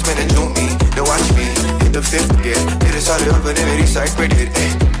the charts man and me now watch me hit the fifth gear तेरे सारे और बने मेरी side पे ढेर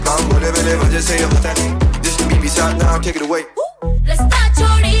काम बोले मेरे वजह से ये होता नहीं just to be beside now take it away रास्ता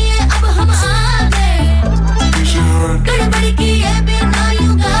छोड़िए अब हम आ गए गड़बड़ किए बिना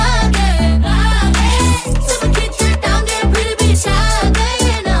यूं गा गए सब खींचे टांगे फिर भी छा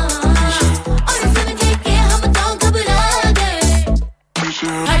गए ना और समझे कि हम तो घबरा गए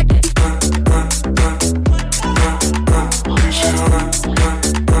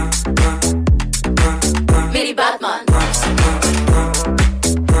मेरी बात मान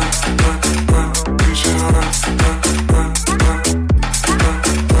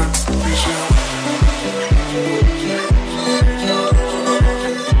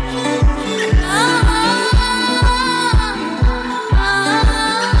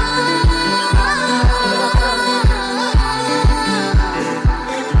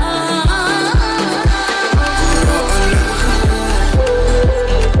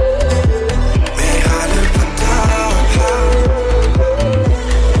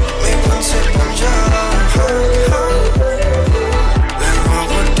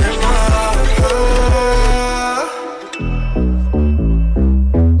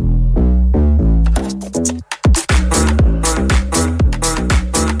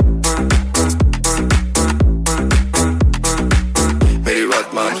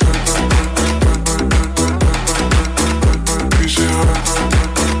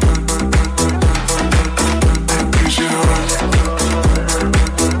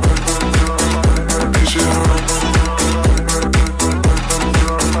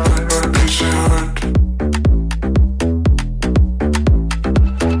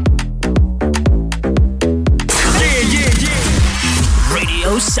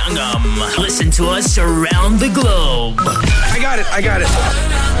Radio Sangam. Listen to us around the globe. I got it.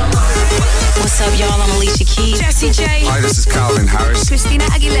 What's up, y'all? I'm Alicia Keys. Jessie J. Hi, this is Calvin Harris. Christina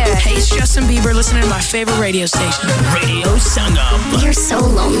Aguilera. Hey, it's Justin Bieber listening to my favorite radio station. Radio Sangam. You're so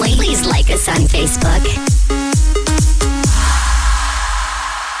lonely. Please like us on Facebook.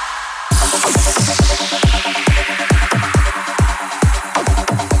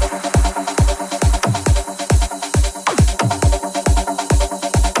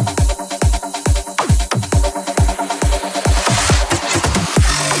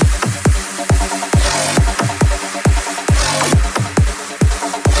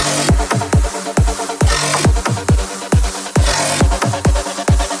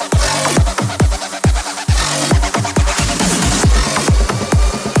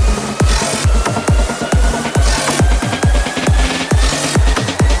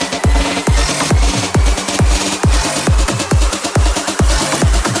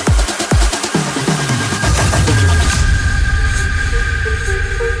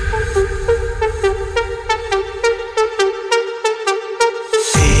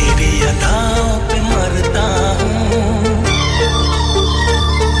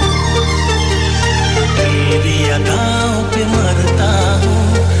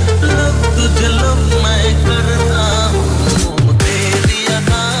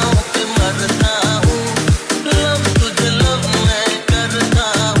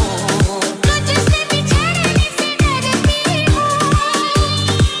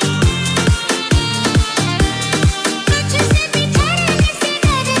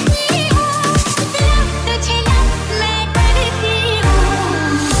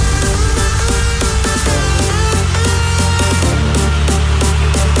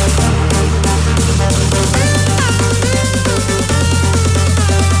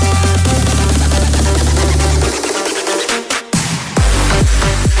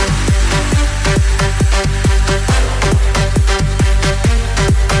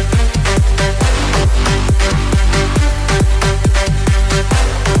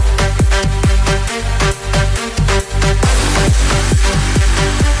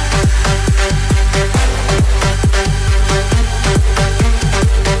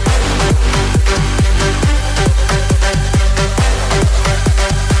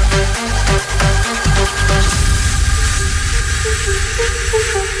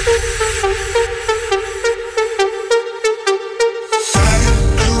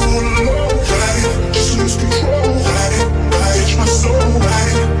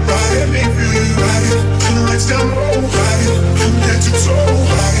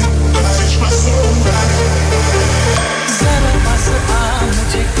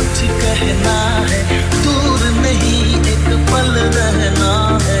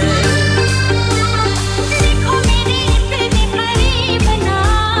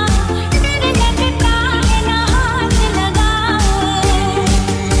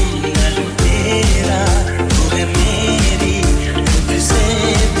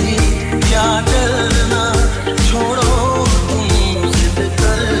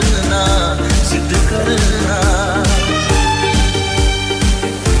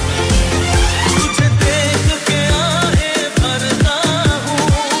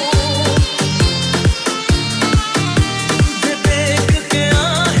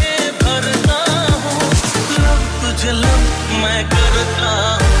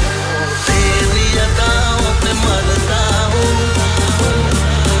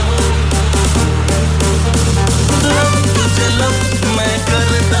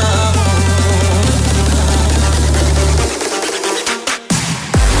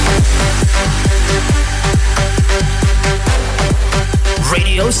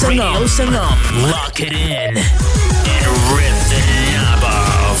 Radio Sangam. Lock it in and rip the knob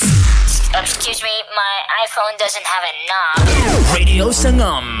off. Excuse me, my iPhone doesn't have a knob. Radio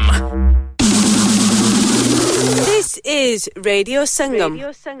Sangam. This is Radio Sangam.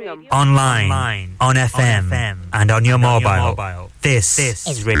 Online, on FM, and on your mobile. This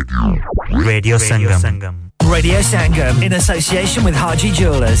is Radio Sangam. Radio Sangam in association with Haji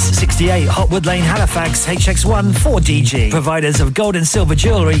Jewellers, 68 Hotwood Lane, Halifax, HX1 4DG. Providers of gold and silver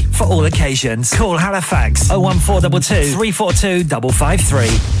jewellery for all occasions. Call Halifax 01422 342 553.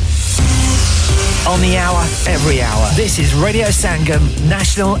 On the hour, every hour. This is Radio Sangam,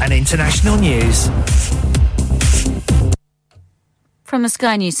 national and international news. From the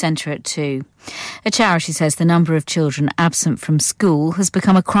Sky News Centre at 2. A charity says the number of children absent from school has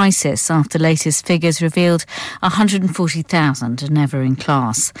become a crisis after latest figures revealed 140,000 are never in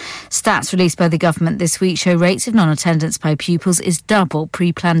class. Stats released by the government this week show rates of non-attendance by pupils is double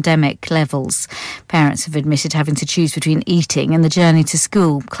pre-pandemic levels. Parents have admitted having to choose between eating and the journey to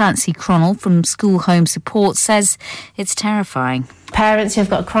school. Clancy Cronell from School Home Support says it's terrifying. Parents who've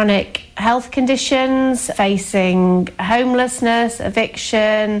got chronic health conditions, facing homelessness,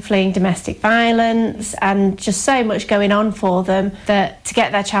 eviction, fleeing domestic violence, and just so much going on for them that to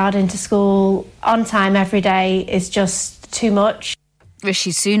get their child into school on time every day is just too much.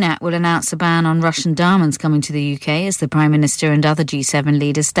 Rishi Sunak will announce a ban on Russian diamonds coming to the UK as the Prime Minister and other G7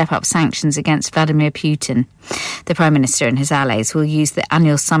 leaders step up sanctions against Vladimir Putin. The Prime Minister and his allies will use the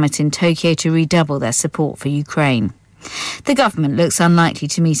annual summit in Tokyo to redouble their support for Ukraine. The government looks unlikely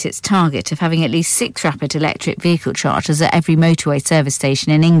to meet its target of having at least 6 rapid electric vehicle chargers at every motorway service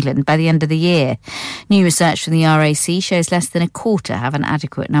station in England by the end of the year. New research from the RAC shows less than a quarter have an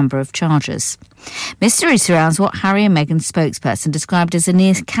adequate number of chargers. Mystery surrounds what Harry and Meghan's spokesperson described as a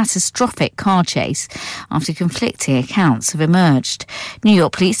near-catastrophic car chase after conflicting accounts have emerged. New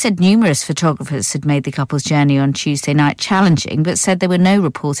York police said numerous photographers had made the couple's journey on Tuesday night challenging, but said there were no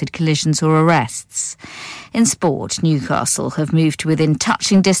reported collisions or arrests. In sport, Newcastle have moved to within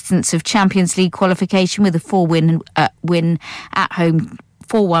touching distance of Champions League qualification with a 4-1 win at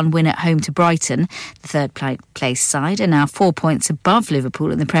home to Brighton. The third place side are now 4 points above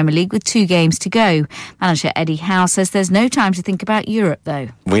Liverpool in the Premier League with 2 games to go. Manager Eddie Howe says there's no time to think about Europe, though.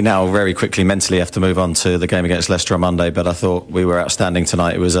 We now very quickly mentally have to move on to the game against Leicester on Monday, but I thought we were outstanding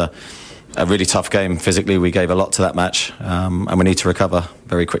tonight. It was a really tough game physically. We gave a lot to that match, and we need to recover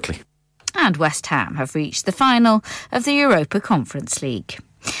very quickly. And West Ham have reached the final of the Europa Conference League.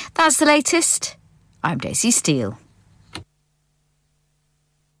 That's the latest. I'm Daisy Steele.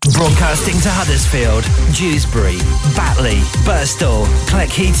 Broadcasting to Huddersfield, Dewsbury, Batley, Birstall,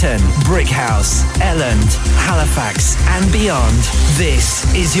 Cleckheaton, Brickhouse, Elland, Halifax and beyond.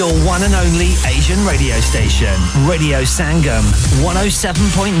 This is your one and only Asian radio station. Radio Sangam,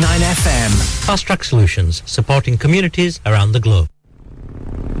 107.9 FM. Fast Track Solutions, supporting communities around the globe.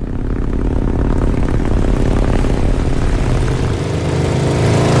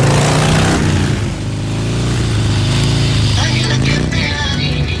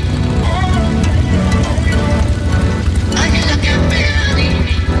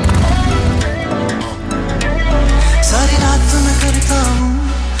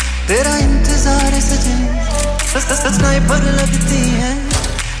 तेरा इंतजार सजन sniper लगती है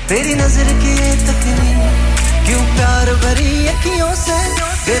तेरी नजर की ये तकनी क्यों प्यार भरी अखियों से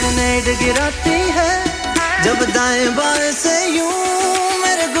ग्रेनेड गिराती है जब दाएं बाएं से यूं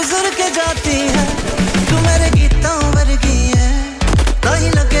मेरे गुजर के जाती है तू मेरे गीतों वर्गी है ताई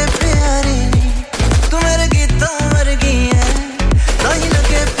लगे प्यारी तू मेरे गीतों वर्गी है ताई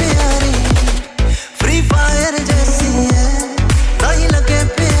लगे प्यारी फ्री फायर जैसी है ताई लगे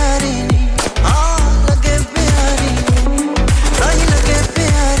प्यारी लगे प्यारी ताई लगे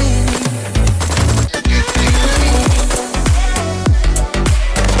प्यारी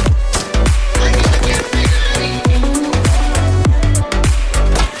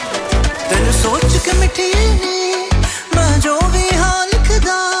तेन सोच के मिठी नी मैं जो भी हाल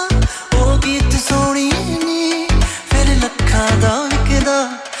लिखदा ओ गीत सोनी नी फिर लखा दा विकदा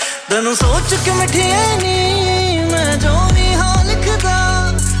तेन सोच के मिठी नी मैं जो भी हाल लिखदा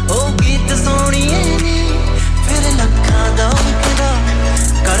ओ गीत सोनी नी फिर लखा दा विकदा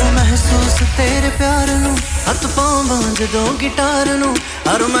कर महसूस तेरे प्यार नु हथ पां बांझ दो गिटार नु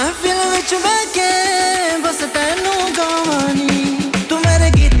हर महफिल विच बैठ के बस तैनू गावानी तू मेरे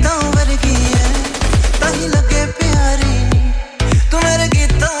गीतां वर्गी है ताही लगे प्यारी तू मेरे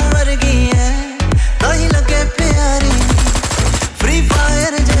गीतां वर्गी है ताही लगे प्यारी फ्री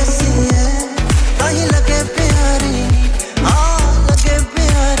फायर जैसी है ताही लगे प्यारी लगे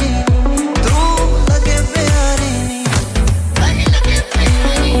प्यारी तू लगे प्यारी ताही लगे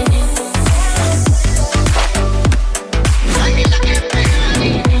प्यारी ताही लगे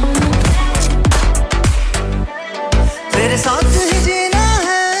प्यारी तेरे साथ ही जीना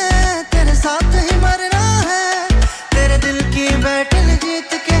है तेरे साथ ही मरना है तेरे दिल की बैटल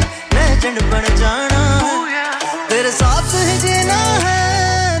जीत के लेजेंड बन जाना है तेरे साथ ही जीना है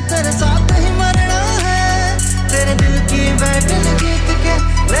तेरे साथ ही मरना है तेरे दिल की बैटल जीत के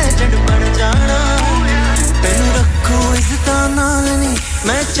लेजेंड बन जाना है तेनू रखो इज्जता नाल नी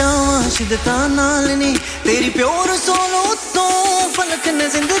मैं चाहां शिदता नाल नी तेरी प्योर सोलो तो फलक ने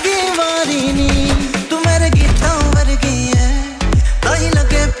जिंदगी वारी नी तू मेरे गीतां वर्गी है ताही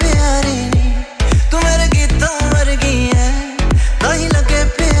लगे प्यारी नी तू मेरे गीतां वर्गी है ताही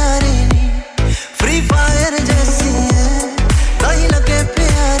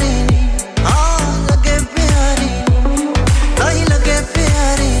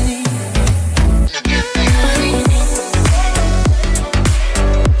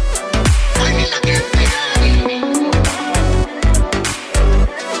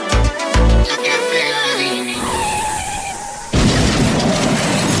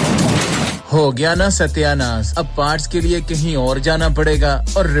हो गया ना सत्यानाश अब पार्ट्स के लिए कहीं और जाना पड़ेगा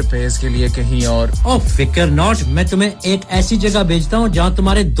और रिपेयर्स के लिए कहीं और ओ फिकर नॉट मैं तुम्हें एक ऐसी जगह भेजता हूं जहां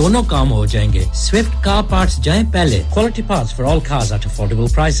तुम्हारे दोनों काम हो जाएंगे Swift Car Parts जाएं पहले quality parts for all cars at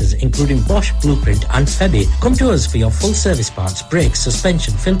affordable prices including Bosch Blueprint and Febby come to us for your full service parts brakes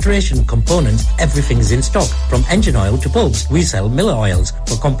suspension filtration components everything is in stock from engine oil to bulbs we sell Miller oils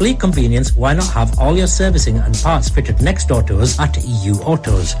for complete convenience why not have all your servicing and parts fitted next door to us at EU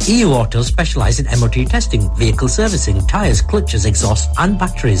Autos EU Autos specialise in MOT testing vehicle servicing tyres clutches exhausts and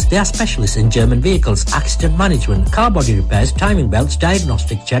batteries they are specialists in German vehicles accident management car body repairs timing belts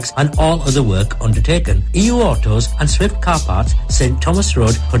diagnostic checks and all other work undertaken EU Autos and Swift Car Parts St Thomas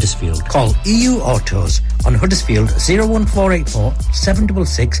Road Huddersfield call EU Autos on Huddersfield 01484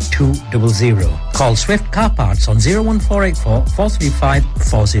 766 200 call Swift Car Parts on 01484 435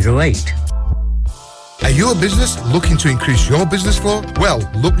 408 Are you a business looking to increase your business flow? Well,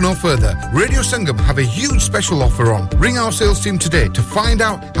 look no further. Radio Sangam have a huge special offer on. Ring our sales team today to find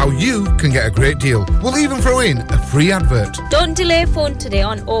out how you can get a great deal. We'll even throw in a free advert. Don't delay, phone today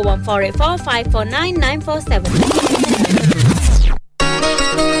on 01484 549 947.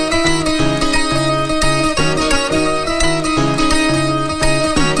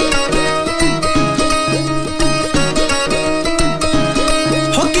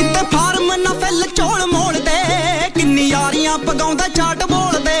 ਪਗਾਉਂਦਾ chaat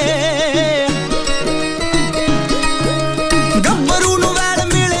ਬੋਲਦੇ ਗੱਭਰੂ ਨੂੰ well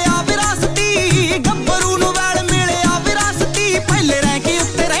ਮਿਲਿਆ ਵਿਰਾਸਤੀ ਗੱਭਰੂ ਨੂੰ well ਮਿਲਿਆ ਵਿਰਾਸਤੀ ਪਹਿਲੇ ਰੈਂਕ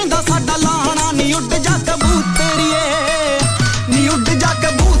ਉੱਤੇ ਰਹਿੰਦਾ ਸਾਡਾ ਲਾਣਾ ਨੀ ਉੱਡ ਜਾ ਕਬੂਤਰੀਏ ਨੀ ਉੱਡ ਜਾ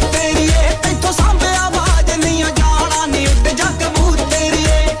ਕਬੂਤਰੀਏ ਤੈਥੋਂ ਸਾਂਭੇ ਆਵਾਜ਼ ਨਹੀਂ ਜਾਣਾ ਨੀ ਉੱਡ ਜਾ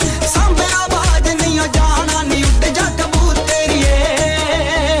ਕਬੂਤਰੀਏ ਸਾਂਭੇ ਆਵਾਜ਼ ਨਹੀਂ ਜਾਣਾ ਨੀ ਉੱਡ ਜਾ ਕਬੂਤਰੀਏ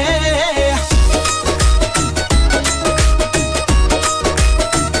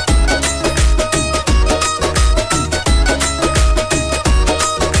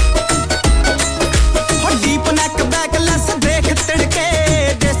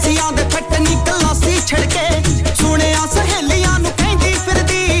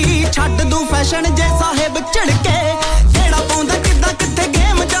ਫੈਸ਼ਨ ਜੇ ਸਾਹਿਬ ਝੜਕੇ ਕਿਹੜਾ ਪਾਉਂਦਾ ਕਿੱਦਾਂ ਕਿੱਥੇ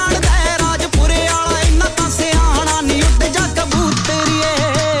ਗੇਮ ਜਾਣਦਾ ਰਾਜਪੁਰੇ ਵਾਲਾ ਇੰਨਾ ਤਾਂ ਸਿਆਣਾ ਨੀ ਉੱਡ ਜਾ ਕਬੂਤਰੀਏ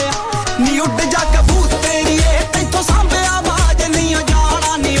ਨੀ ਉੱਡ ਜਾ ਕਬੂਤਰੀਏ ਤੈਥੋਂ ਸਾਂਭੇ ਆਵਾਜ਼ ਨਹੀਂ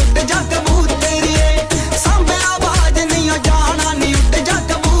ਜਾਣਾ ਨੀ ਉੱਡ ਜਾ ਕਬੂਤਰੀਏ ਸਾਂਭੇ ਆਵਾਜ਼ ਨਹੀਂ ਜਾਣਾ ਨੀ ਉੱਡ ਜਾ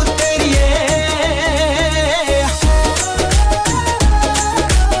ਕਬੂਤਰੀਏ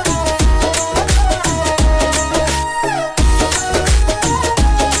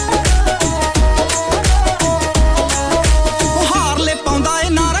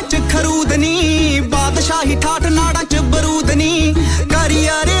ਬਾਦਸ਼ਾਹੀ ਠਾਠ ਨਾੜਾਂ ਚ ਬਰੂਦ ਨੀ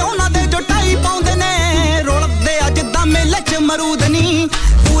ਕਰੀਅਰੇ ਉਹਨਾਂ ਦੇ ਜੋ ਟਾਈ ਪਾਉਂਦੇ ਨੇ ਰੋਲਦੇ ਆ ਜਿੱਦਾਂ ਮੇਲੇ ਚ ਮਰੂਦ ਨੀ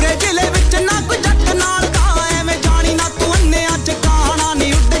ਪੂਰੇ ਜ਼ਿਲ੍ਹੇ ਵਿੱਚ ਨਾ ਕੋਈ ਜੱਟ ਨਾਲ ਦਾ ਐਵੇਂ ਜਾਣੀ ਨਾ ਤੂੰ ਅੰਨਿਆਂ ਚ ਕਾਣਾ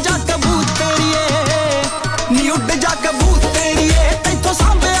ਨੀ ਉੱਡ ਜਾ ਕਬੂਤਰੀਏ ਨੀ ਉੱਡ ਜਾ ਕਬੂਤਰੀਏ ਤੈਥੋਂ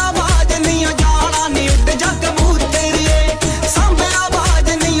ਸਾਂਭੇ ਆਵਾਜ਼ ਨਹੀਂ ਜਾਣਾ ਨੀ ਉੱਡ ਜਾ ਕਬੂਤਰੀਏ ਸਾਂਭੇ ਆਵਾਜ਼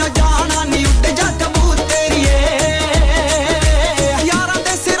ਨਹੀਂ ਜਾਣਾ ਨੀ ਉੱਡ ਜਾ ਕਬੂਤਰੀਏ ਯਾਰਾਂ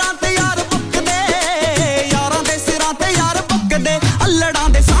ਦੇ ਸਿਰਾਂ ਤੇ ਯਾਰ ਅੱਲੜਾਂ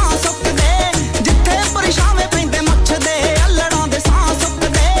ਦੇ ਸਾਹ ਸੁੱਕਦੇ ਜਿੱਥੇ ਪਰਛਾਵੇਂ ਪੈਂਦੇ ਮੱਛਦੇ ਅੱਲੜਾਂ ਦੇ ਸਾਹ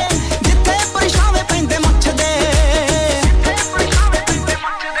ਸੁੱਕਦੇ ਜਿੱਥੇ ਪਰਛਾਵੇਂ ਪੈਂਦੇ ਮੱਛਦੇ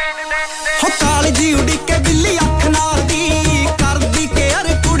ਹੋ ਕਾਲਜੀ ਉਡੀਕੇ ਬਿੱਲੀ ਅੱਖ ਨਾਲ ਦੀ ਕਰਦੀ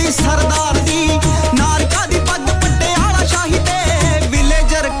ਕੇਅਰ ਕੁੜੀ ਸਰਦਾਰ ਦੀ ਨਾਰਕਾ ਦੀ ਪੱਗ ਪਟਿਆਲਾ ਸ਼ਾਹੀ ਤੇ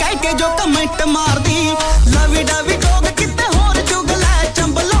ਵਿਲੇਜਰ ਕਹਿ ਕੇ ਜੋ ਕਮੈਂਟ ਮਾਰਦੀ ਲਵੀ ਡਵੀ ਡੋਗ ਕਿਤੇ ਹੋਰ ਚੁਗ ਲੈ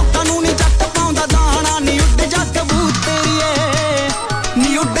ਚੰਬਲੋਂ ਕਾਨੂੰਨੀ ਜੱਟ ਪਾਉਂਦਾ ਦਾਣਾ ਨੀ ਉੱਡ ਜਾ ਕਬੂਤਰੀਏ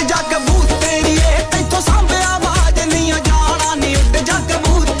ਨੀ ਉੱਡ ਜਾ ਕਬੂਤਰੀਏ ਤੈਥੋਂ ਸਾਂਭੇ ਆਵਾਜ਼ ਨਹੀਂ ਜਾਣਾ ਨੀ ਉੱਡ ਜਾ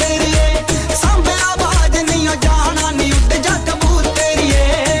ਕਬੂਤਰੀਏ ਸਾਂਭੇ ਆਵਾਜ਼ ਨਹੀਂ ਜਾਣਾ ਨੀ ਉੱਡ ਜਾ ਕਬੂਤਰੀਏ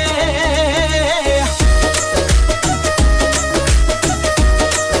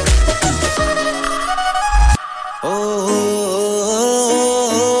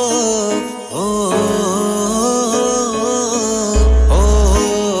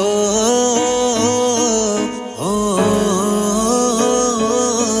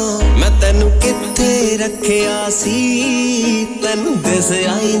ਰੱਖਿਆ ਸੀ ਤੈਨੂੰ ਦਿਸ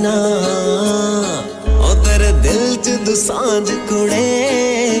ਆਈ ਨਾ ਉਹ ਤੇਰੇ ਦਿਲ ਚ ਦੁਸਾਂਝ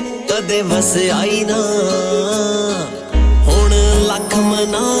ਕੁੜੇ ਕਦੇ ਵਸ ਆਈ ਨਾ ਹੁਣ ਲੱਖ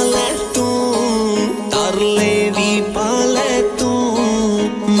ਮਨਾ ਲੈ ਤੂੰ ਤਰਲੇ ਵੀ ਪਾ ਲੈ ਤੂੰ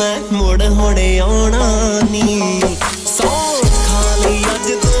ਮੈਂ ਮੁੜ ਹੁਣ ਆਉਣਾ ਨੀ ਸੌ ਖਾ ਲਈ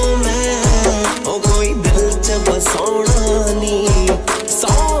ਅੱਜ ਤੋਂ ਮੈਂ ਉਹ ਕੋਈ ਦਿਲ ਚ ਬਸਾਉਣਾ ਨੀ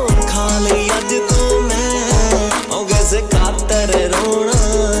ਸੌ ਖਾ ਲਈ ਅੱਜ ਤੋਂ ਮੈਂ ਉਹ ਕਿਸੇ ਖਾਤਰ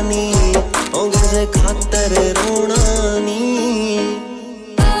ਰੋਣਾ ਨੀ ਉਹ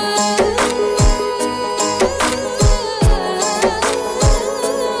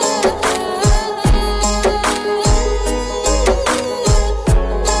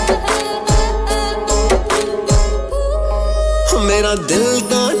दिल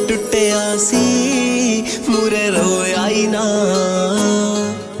दा टुटिया सी मुरे रोया ही ना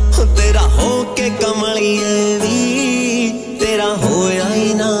तेरा होके कमलिए वी तेरा होया ही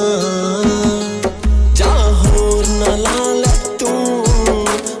ना जा होर ना ला ले तू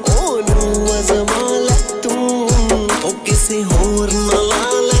ओनू अज़मा ले तू ओ किसी होर ना ला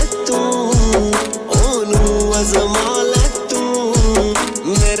ले तू ओनू अज़मा ले तू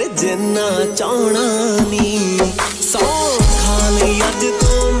मेरे जिन्ना चाहना नी सौ खा ली अज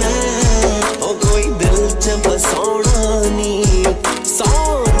तो मैं ओ कोई दिल च बसाना नी सौ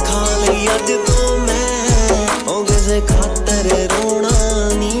खा ली अज तो मैं ओ किसे खातर रोना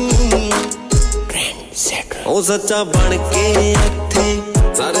नी ओ सच्चा बन के इत्थे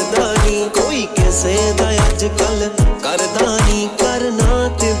सरदा नी कोई किसे दा अजकल करदा नी करना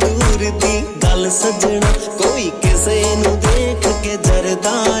ते दूर दी गल सजना कोई किसे नू देख के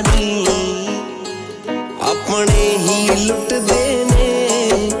जरदा नी अपने ही लुटदे ने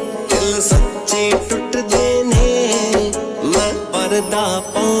दिल सच्चे टुटदे ने मैं पर्दा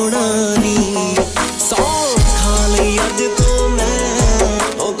पाउणा नी सौ खा ली अज तो मैं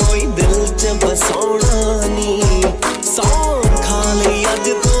ओ कोई दिल च बसाउणा नी सौ खा ली अज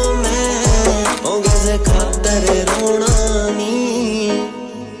तो मैं ओ किसे खातर रोना नी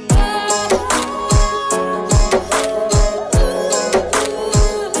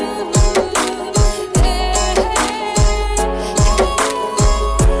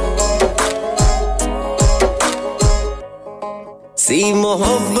सी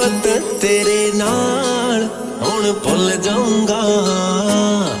मोहब्बत तेरे नाल हुण भुल जाऊंगा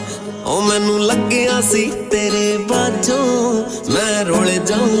ओ मैनू लग्गिया सी तेरे बाजों मैं रुल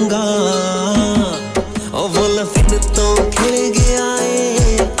जाऊंगा ओ फुल फिर तो खिल गया है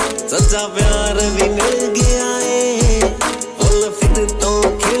सच्चा प्यार भी मिल गया है फुल फिर तो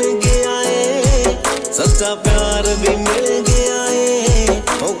खिल गया है सच्चा प्यार भी मिल गया है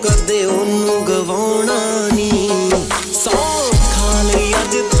ओ कदे ओनू गवाउणा नी सौ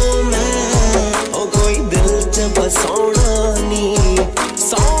अज तो मैं ओ कोई दिल च बसाउणा नी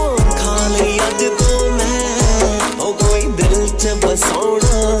सौ खा ली अज तो मैं ओ कोई दिल च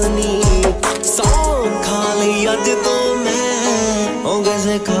बसाउणा नी सौ खा ली अज तो मैं ओ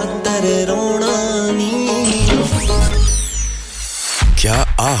किसे खातर रोना नी क्या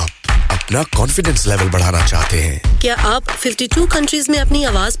आप अपना कॉन्फिडेंस लेवल बढ़ाना चाहते हैं क्या आप 52 कंट्रीज में अपनी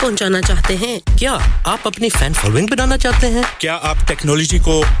आवाज पहुंचाना चाहते हैं क्या आप अपनी फैन फॉलोइंग बनाना चाहते हैं क्या आप टेक्नोलॉजी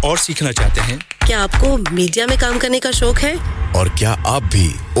को और सीखना चाहते हैं क्या आपको मीडिया में काम करने का शौक है और क्या आप भी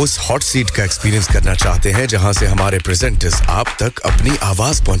उस हॉट सीट का एक्सपीरियंस करना चाहते हैं जहां से हमारे प्रेजेंटर्स आप तक अपनी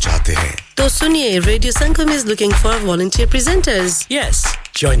आवाज पहुंचाते हैं तो सुनिए radio Sangam is looking for volunteer presenters yes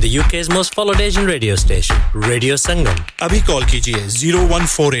join the UK's most followed Asian radio station Radio Sangam abhi call kijiye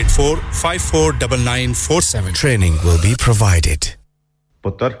 01484549947 training will be provided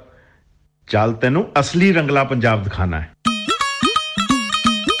ਪੁੱਤਰ ਚੱਲ ਤੈਨੂੰ ਅਸਲੀ ਰੰਗਲਾ ਪੰਜਾਬ ਦਿਖਾਣਾ ਹੈ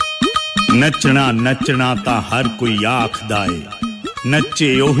ਨੱਚਣਾ ਨੱਚਣਾ ਤਾਂ ਹਰ ਕੋਈ ਆਖਦਾ ਏ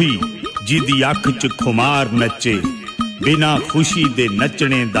ਨੱਚੇ ਉਹੀ ਜਿਹਦੀ ਅੱਖ 'ਚ ਖੁਮਾਰ ਨੱਚੇ ਬਿਨਾ ਖੁਸ਼ੀ ਦੇ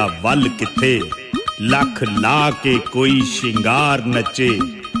ਨੱਚਣੇ ਦਾ ਵੱਲ ਕਿੱਥੇ ਲੱਖ ਲਾ ਕੇ ਕੋਈ ਸ਼ਿੰਗਾਰ ਨੱਚੇ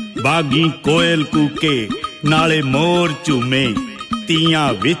ਬਾਗੀ ਕੋਇਲ ਕੂਕੇ ਨਾਲੇ ਮੋਰ ਝੂਮੇ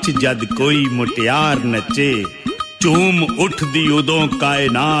ਤੀਆਂ ਵਿੱਚ ਜਦ ਕੋਈ ਮੁਟਿਆਰ ਨੱਚੇ ਝੂਮ ਉੱਠਦੀ ਉਦੋਂ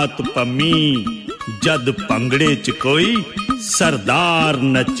ਕਾਇਨਾਤ ਪੰਮੀ ਜਦ ਭੰਗੜੇ 'ਚ ਕੋਈ ਸਰਦਾਰ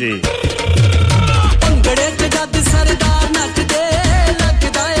ਨੱਚੇ ਭੰਗੜੇ 'ਚ ਜਦ ਸਰਦਾਰ ਨੱਚਦੇ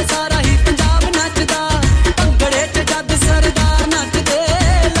ਲੱਗਦਾ ਏ ਸਾਰਾ ਹੀ ਪੰਜਾਬ ਨੱਚਦਾ ਭੰਗੜੇ 'ਚ ਜਦ ਸਰਦਾਰ ਨੱਚਦੇ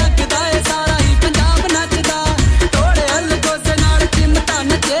ਲੱਗਦਾ ਏ ਸਾਰਾ ਹੀ ਪੰਜਾਬ ਨੱਚਦਾ ਤੋੜੇ ਅਲਗੋਜ਼ੇ ਨਾਲ ਚਿਮਟਾ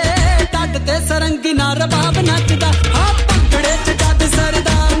ਨੱਚੇ ਟੱਡ ਤੇ ਸਰੰਗੀ ਨਾਲ ਰਬਾਬ ਨੱਚਦਾ ਹਾਂ ਭੰਗੜੇ 'ਚ ਜਦ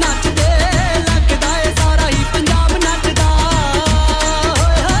ਸਰਦਾਰ ਨੱਚਦੇ ਲੱਗਦਾ ਏ ਸਾਰਾ ਹੀ ਪੰਜਾਬ ਨੱਚਦਾ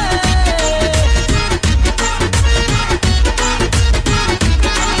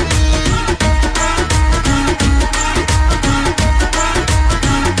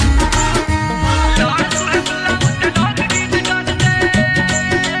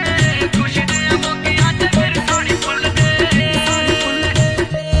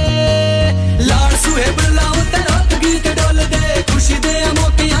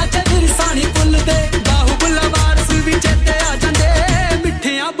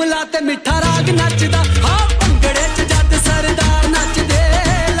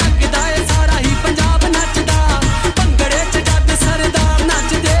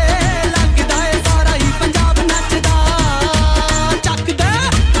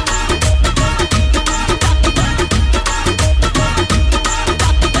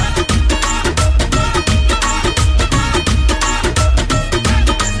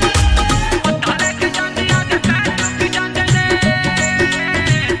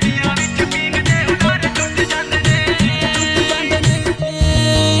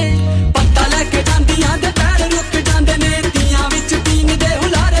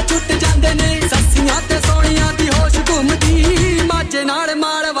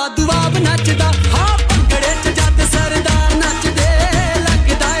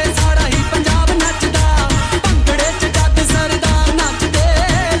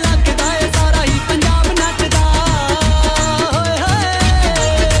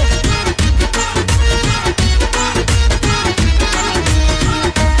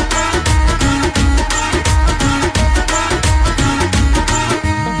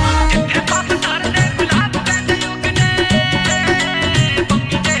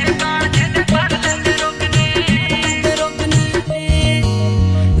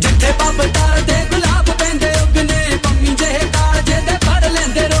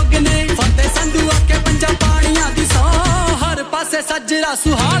सजरा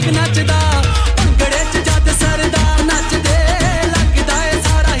सुहाग नचदा भंगड़े च जद सरदार नचदे लगदा ए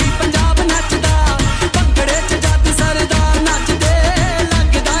सारा ही पंजाब नचदा भंगड़े च जद सरदार नचदे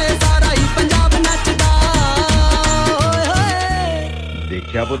लगदा ए सारा ही पंजाब नचदा ओए होए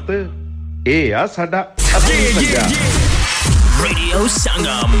देखिया पुੱਤ ਇਹ ਆ ਸਾਡਾ ਅਸਲੀ Punjab Radio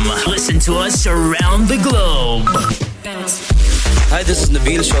Sangam. Listen to us around the globe. Hi, this is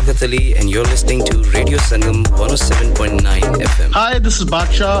Nabil Shaukat Ali, and you're listening to Radio Sangam 107.9 FM. Hi, this is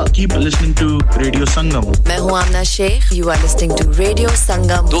Baksha. Keep listening to Radio Sangam. मैं हूँ आमना Sheikh. You are listening to Radio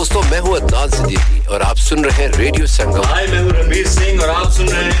Sangam. दोस्तों मैं हूँ अदनान सिद्दीकी और आप सुन रहे हैं radio संगम. Hi, मैं हूँ रणबीर सिंह और आप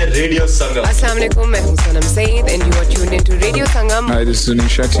सुन रहे हैं रेडियो संगम. अस्सलाम वालेकुम, मैं हूँ सनम Saeed and you are tuned into Radio Sangam. Hi, this is Sunil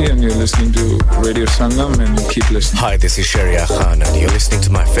Shetty and you're listening to Radio Sangam and keep listening. Hi, this is Sharia Khan and you're listening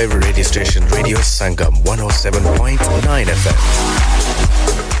to my favorite radio station Radio Sangam 107.9 FM.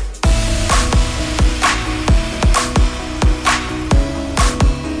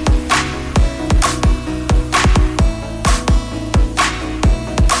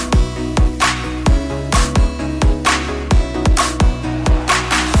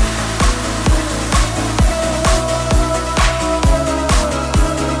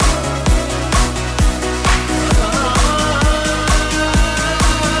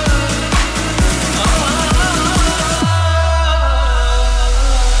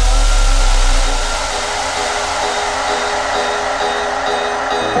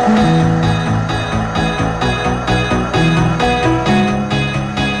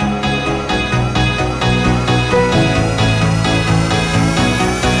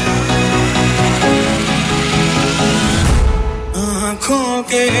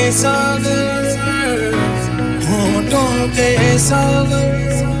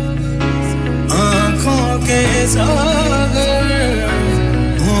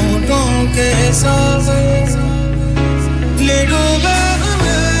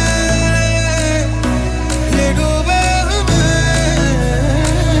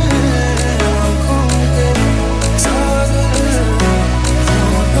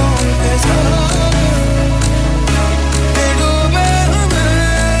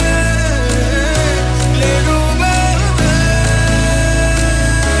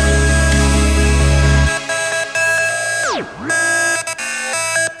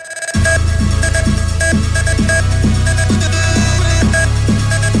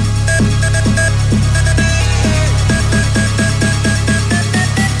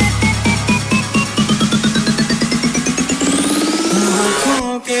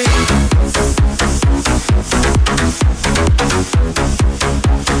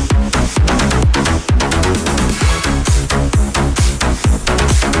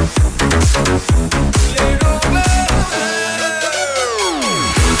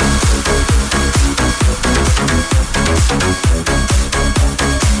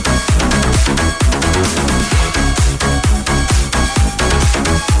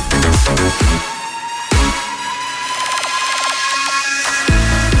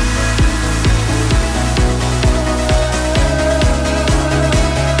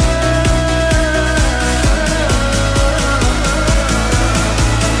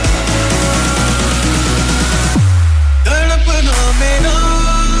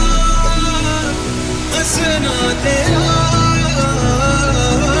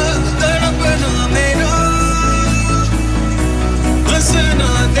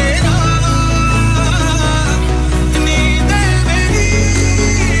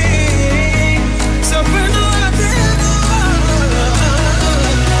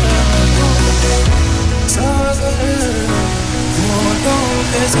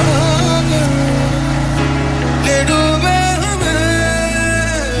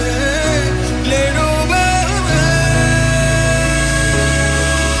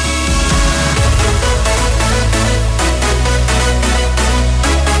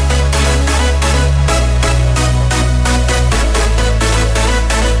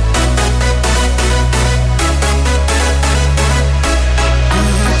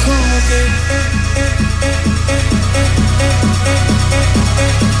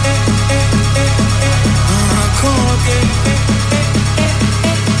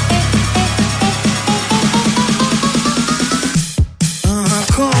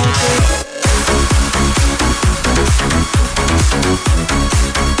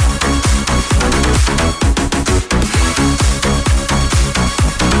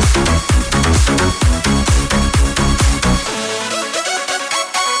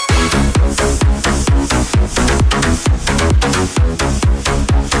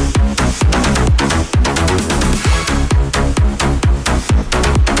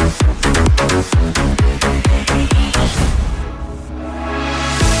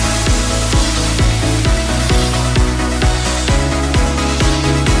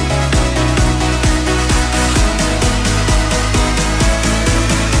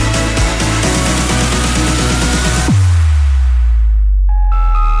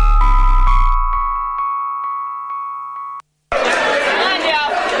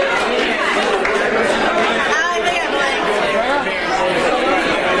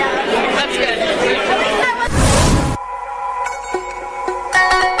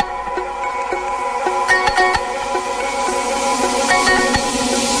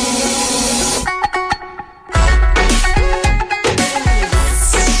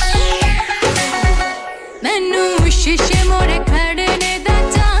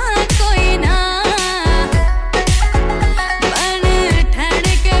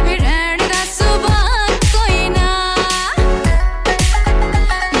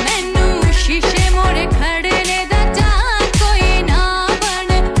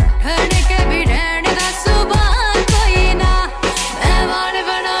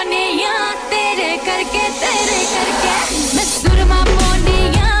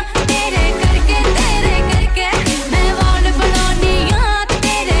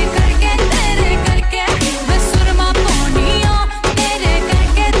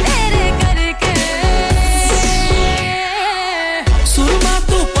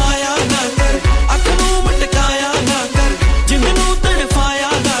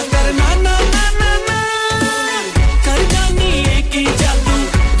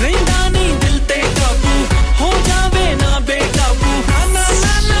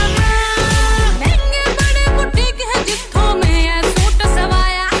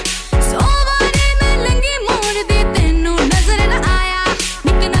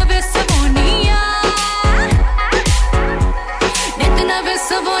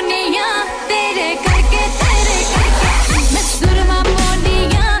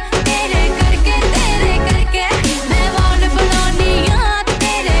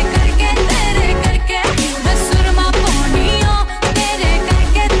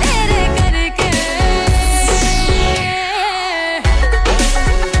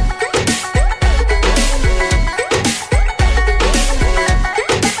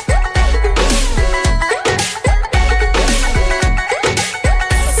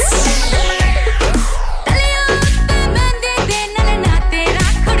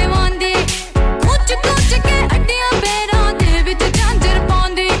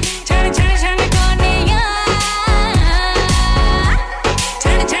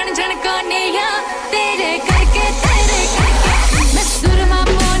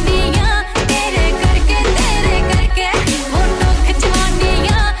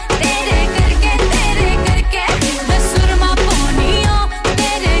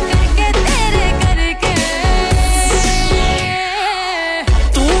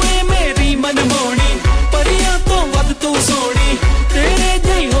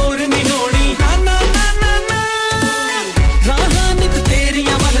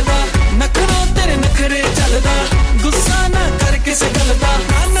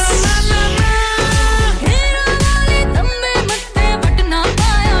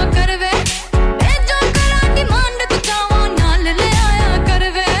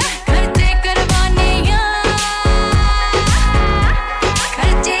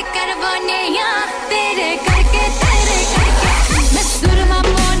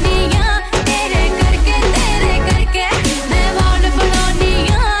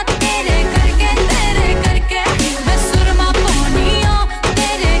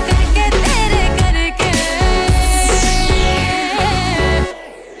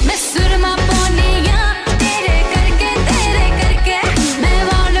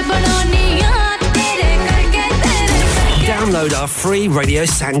 free Radio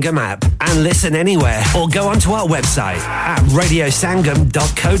Sangam app and listen anywhere or go onto our website at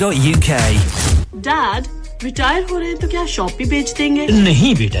radiosangam.co.uk. Dad, retire हो रहे हैं तो क्या shop भी बेच देंगे?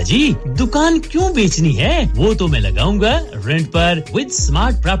 नहीं बेटा जी, दुकान क्यों बेचनी है? वो तो मैं लगाऊंगा रेंट पर with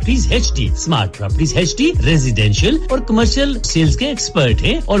smart properties HD. Smart properties HD residential और कमर्शियल सेल्स के एक्सपर्ट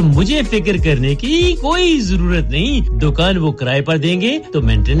हैं और मुझे फिक्र करने की कोई जरूरत नहीं। दुकान वो किराए पर देंगे तो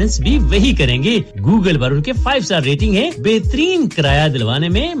मेंटेनेंस भी वही करेंगे। गूगल पर उनके 5 स्टार रेटिंग है, बेहतरीन किराया दिलवाने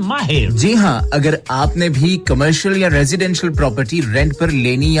में माहिर। जी हां, अगर आपने भी कमर्शियल या रेजिडेंशियल प्रॉपर्टी रेंट पर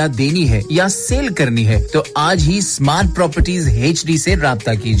लेनी या देनी है या सेल करनी है तो आज ही स्मार्ट प्रॉपर्टीज एचडी से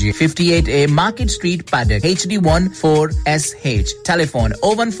राब्ता कीजिए। 58A market street, Paddock, HD14SH। Telephone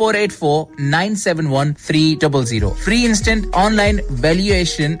 01484971300। Free instant online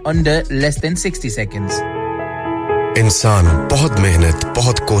valuation under less than 60 seconds। इंसान बहुत मेहनत,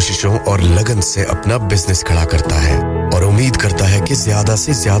 बहुत कोशिशों और लगन से अपना बिजनेस खड़ा करता है और उम्मीद करता है कि ज्यादा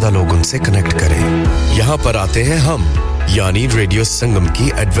से ज्यादा लोग उनसे कनेक्ट करें। यहाँ पर आते हैं हम, यानी रेडियो संगम की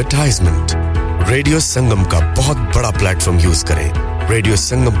एडवर्टाइजमेंट। रेडियो संगम का बहुत बड़ा प्लेटफॉर्म यूज करें। रेडियो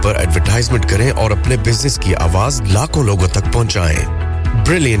संगम पर एडवर्टाइजमेंट करें और अपने बिजनेस की आवाज लाखों लोगों तक पहुंचाएं।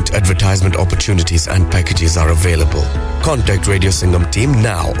 Brilliant advertisement opportunities and packages are available. Contact Radio Sangam team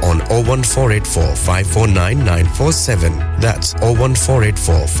now on 01484 549 947. That's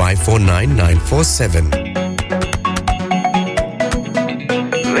 01484 549 947.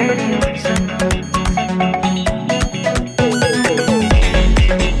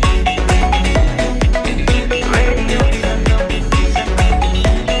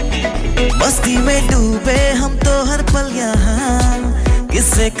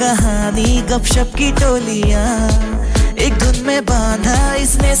 किस्से कहानी गपशप की टोलियां एक धुन में बांधा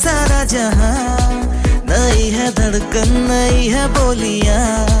इसने सारा जहां नई है धड़कन नई है बोलियां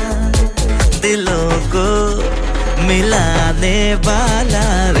दिलों को मिलाने वाला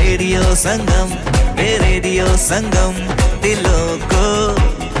रेडियो संगम दिलों को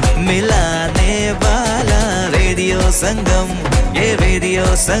मिलाने वाला रेडियो संगम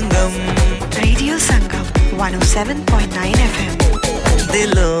 107.9 FM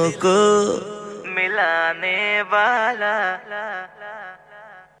दिलों को मिलाने वाला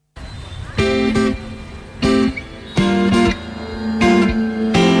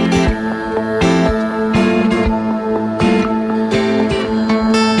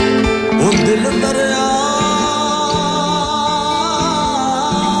ओ दिल दरिया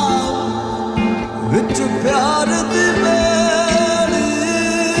विच प्यार दी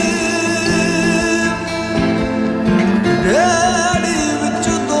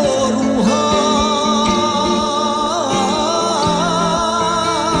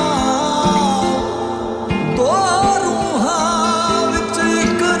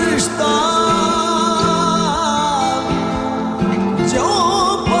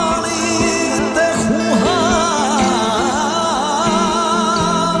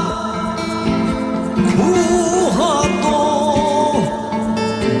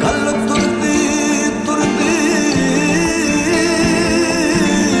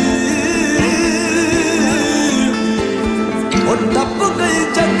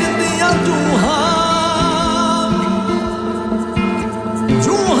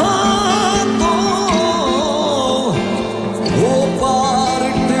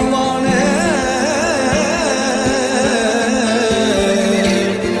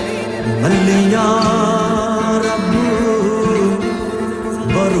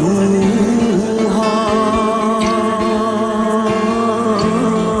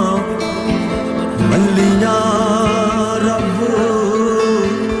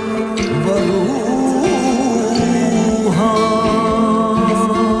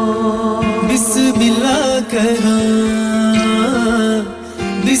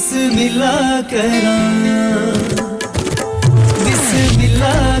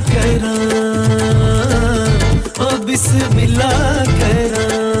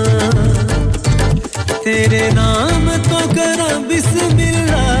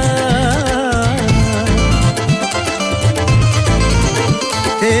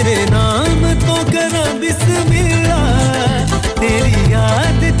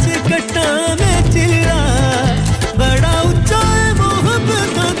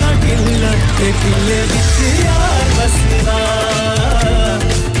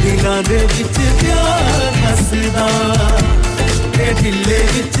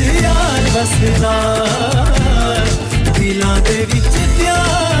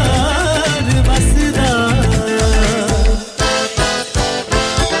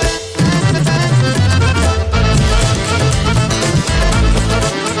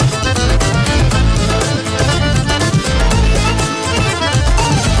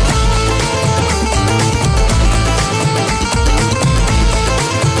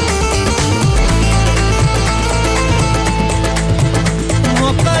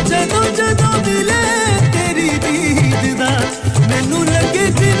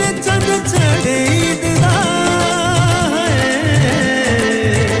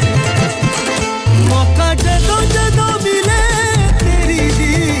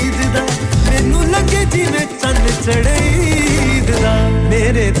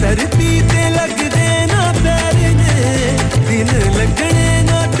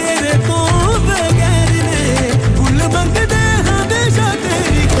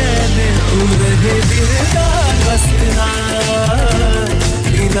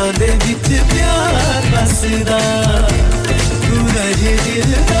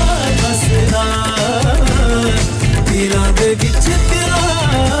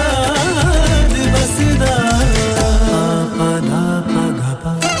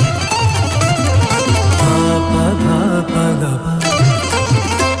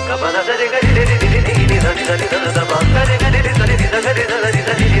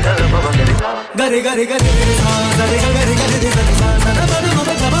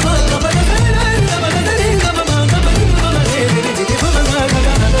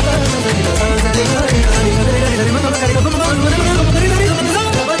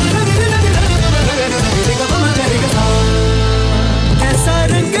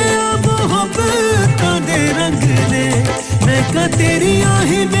तेरी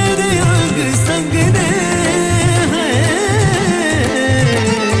आही मेरे अंग संग ने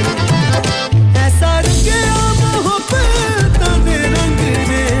ऐसा रंगया मोहब्बत दे रंग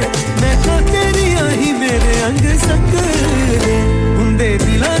ने मैं तो तेरी आही मेरे अंग संग ने हुंदे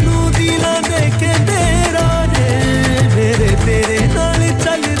दिलां नू दिलां दे के तेरा ने मेरे तेरे नाल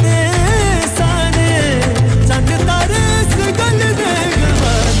चल दे साने चंद तारे इस गल दे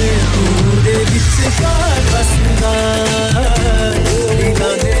गवाने तू दे which car बसदा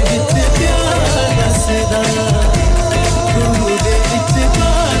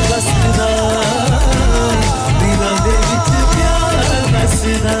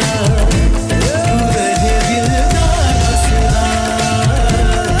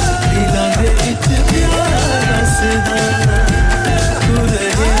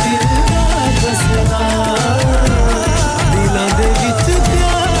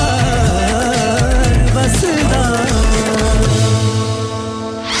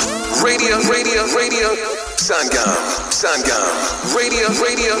Sangam,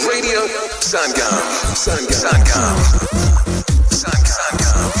 radio, Sangam.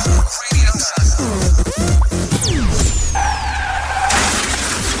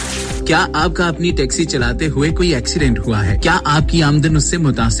 क्या आपका अपनी टैक्सी चलाते हुए कोई एक्सीडेंट हुआ है? क्या आपकी आमदन उससे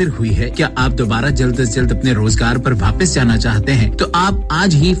मुतासिर हुई है? क्या आप दोबारा जल्द से जल्द अपने रोजगार पर वापस जाना चाहते हैं? तो आप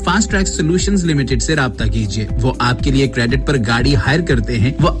आज ही फास्ट ट्रैक सॉल्यूशंस लिमिटेड से राब्ता कीजिए। वो आपके लिए क्रेडिट पर गाड़ी हायर करते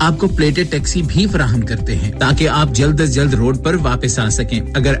हैं। वो आपको प्लेटेड टैक्सी भी फराहम करते हैं ताकि आप जल्द से जल्द रोड पर वापस आ सकें।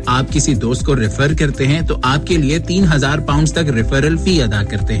 अगर आप किसी दोस्त को रेफर करते हैं तो आपके लिए 3000 पाउंड तक रेफरल फी अदा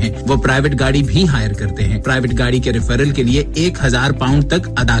करते हैं। वो प्राइवेट गाड़ी भी हायर करते हैं। प्राइवेट गाड़ी के रेफरल के लिए 1000 पाउंड तक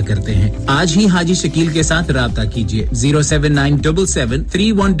अदा करते हैं। आज ही हाजी शकील के साथ राब्ता कीजिए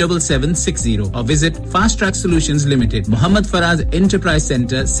 07977317760 और visit fast track solutions limited, Mohammad Faraz enterprise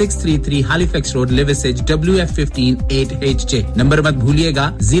centre, 633 Halifax road, Liversedge, WF15 8HJ। Number मत भूलिएगा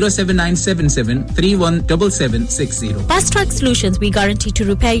 07977317760। Fast Track Solutions, we guarantee to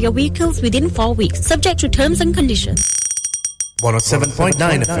repair your vehicles within 4 weeks, subject to terms and conditions.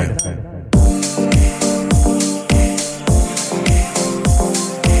 107.9 FM.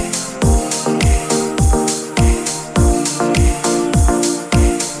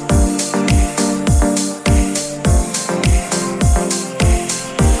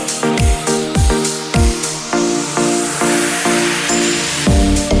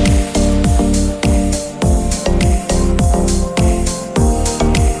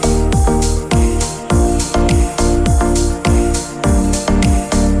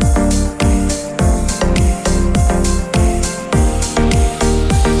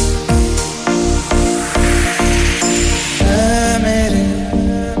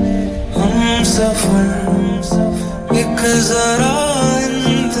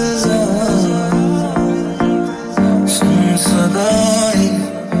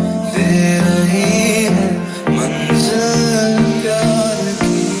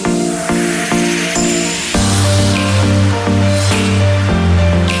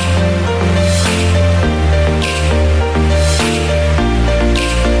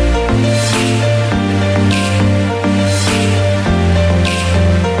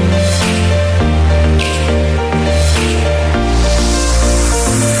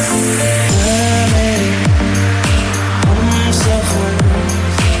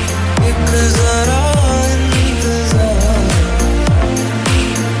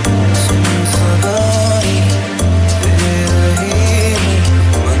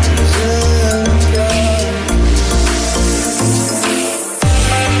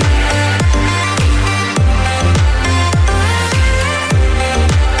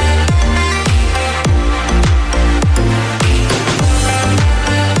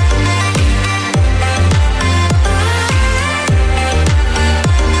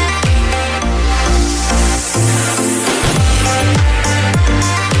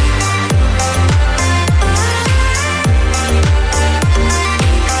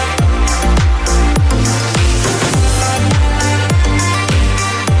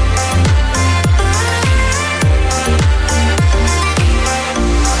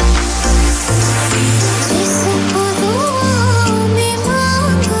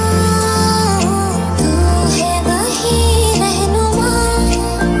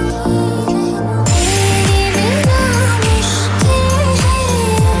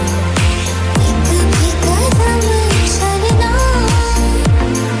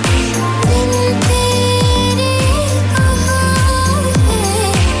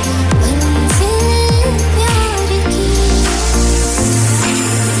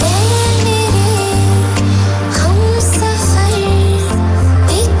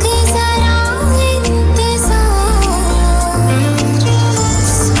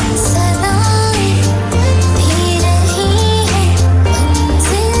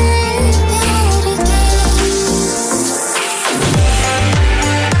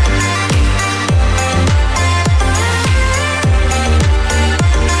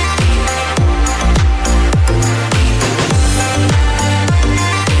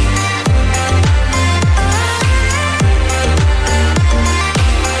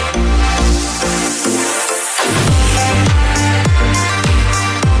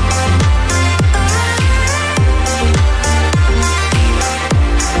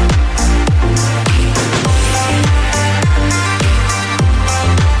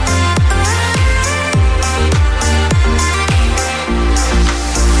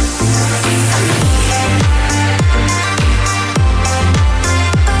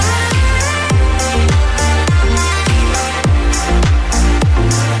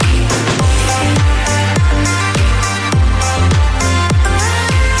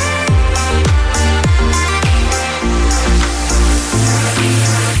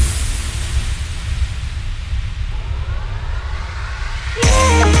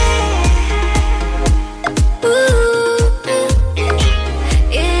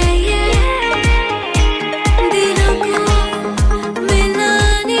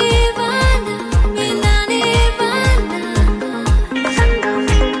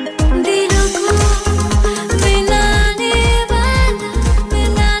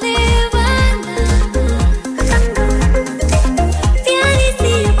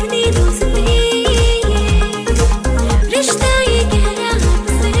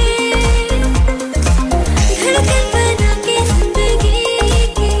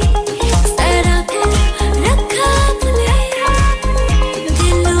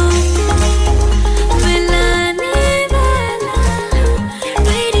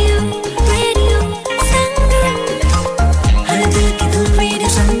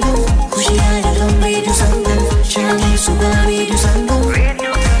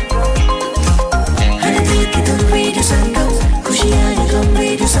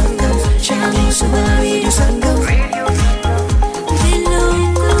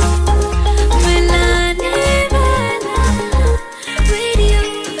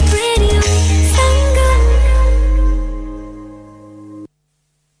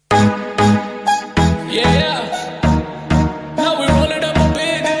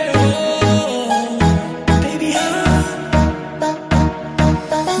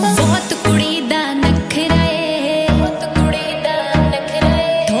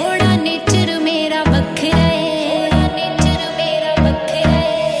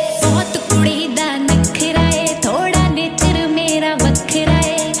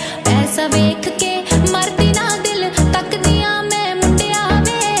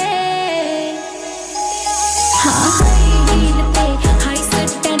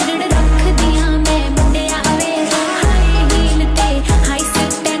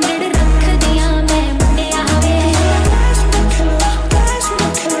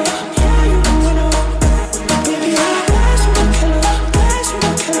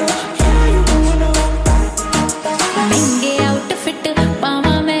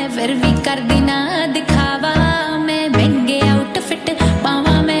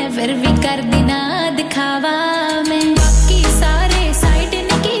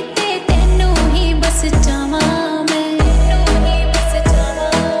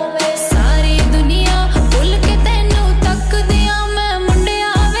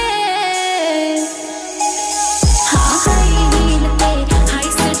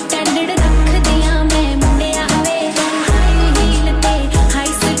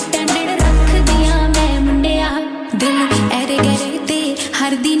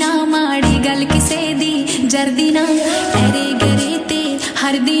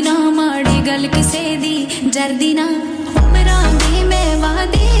 हरदी ना माड़ी गल किसे दी जरदी ना उमरां दी मैं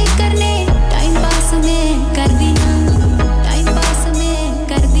वादे करने टाइम पास में कर दी ना टाइम पास में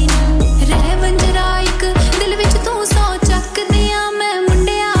कर दी ना रह वंजरा एक दिल विच तू सौ चक दिया मैं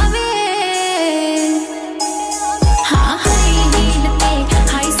मुंडे आवे हाँ हाई हील ते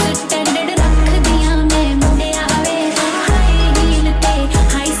हाई स्टैंडर्ड रख दिया मैं मुंडे आवे हाई हील ते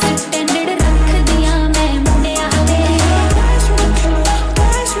हाई स्टैंडर्ड रख दिया मैं मुंडे आवे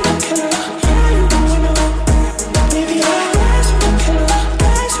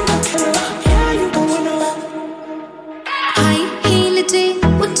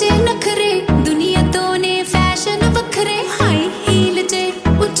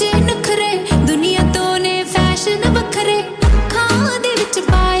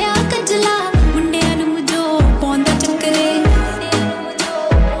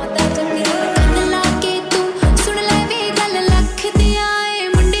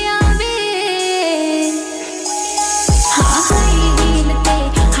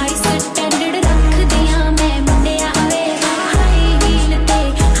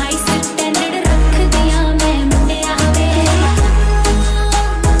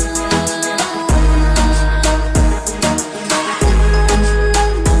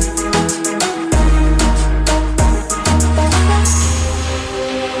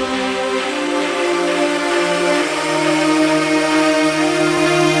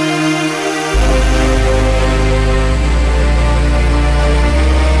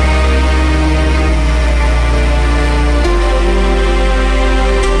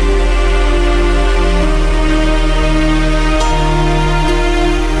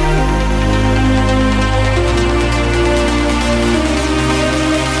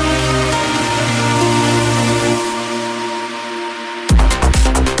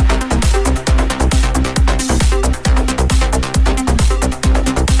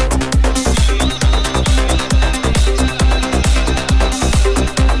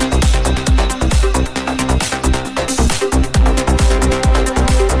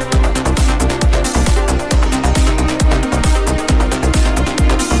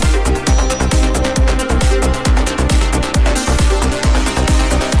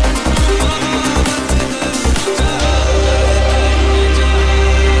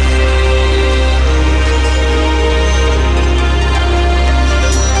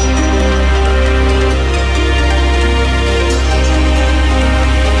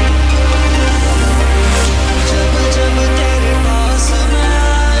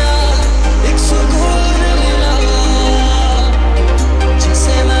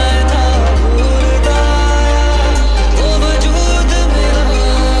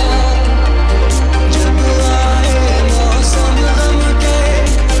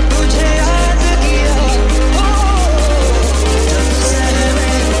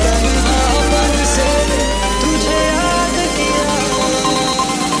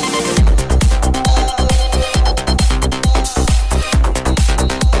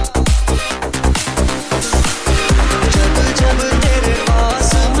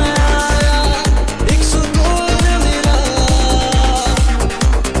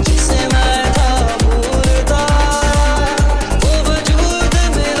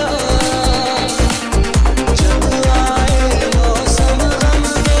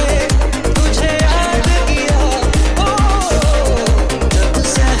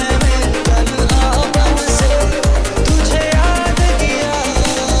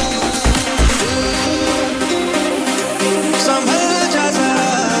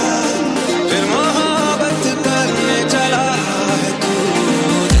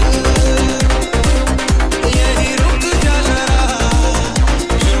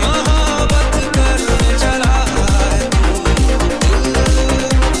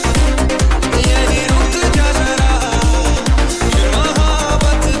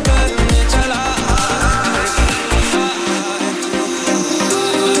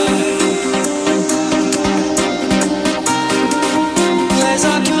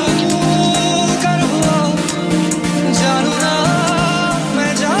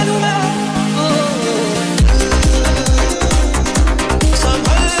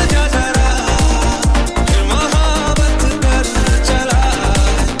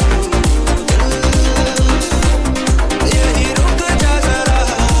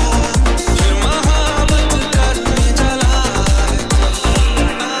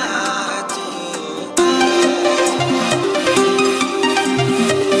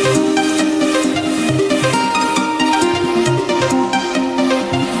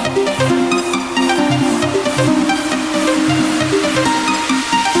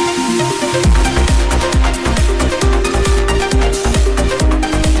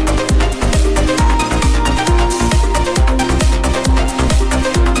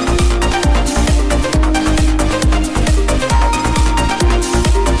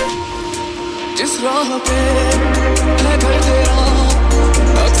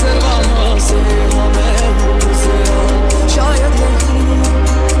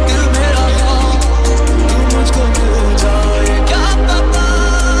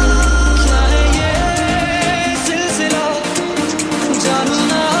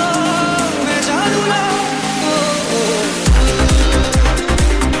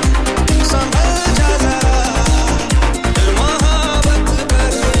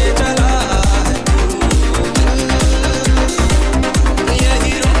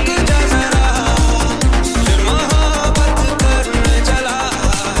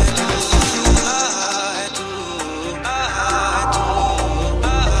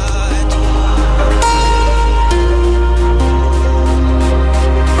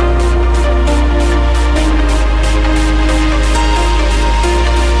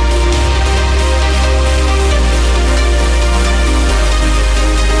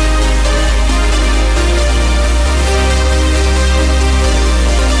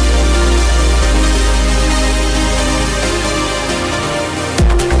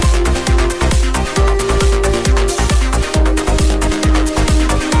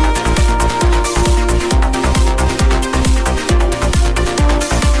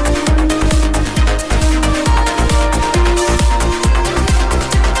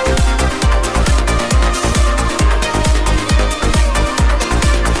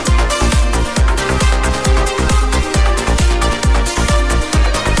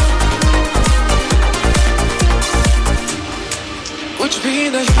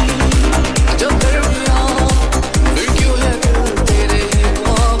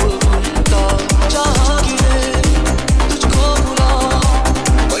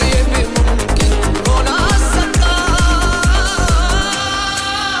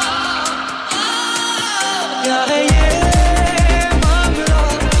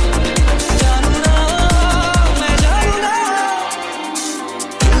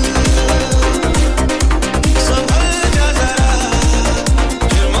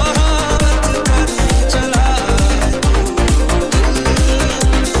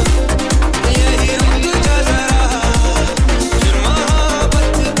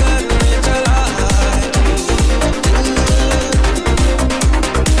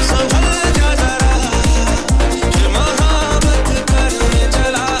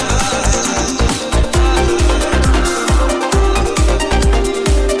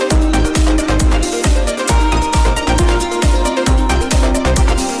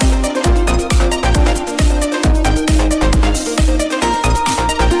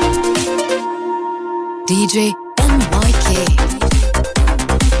DJ NYK.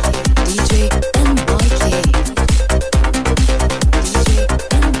 DJ NYK.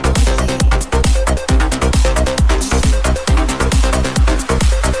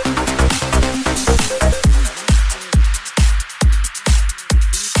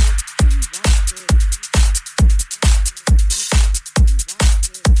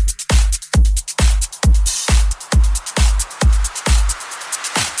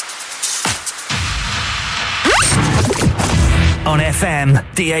 On FM,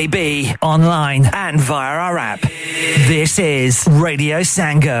 DAB, online, and via our app. This is Radio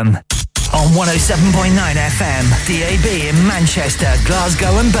Sangam. On 107.9 FM, DAB in Manchester,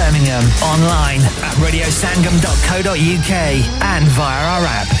 Glasgow, and Birmingham. Online at radiosangam.co.uk and via our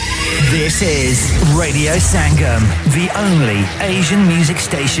app. This is Radio Sangam, the only Asian music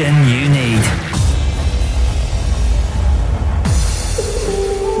station you need.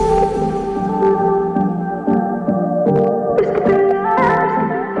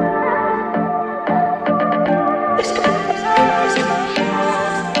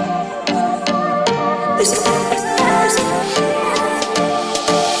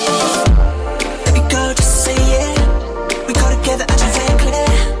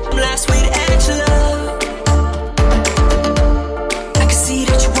 See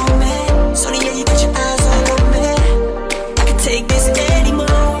that you want me, so yeah.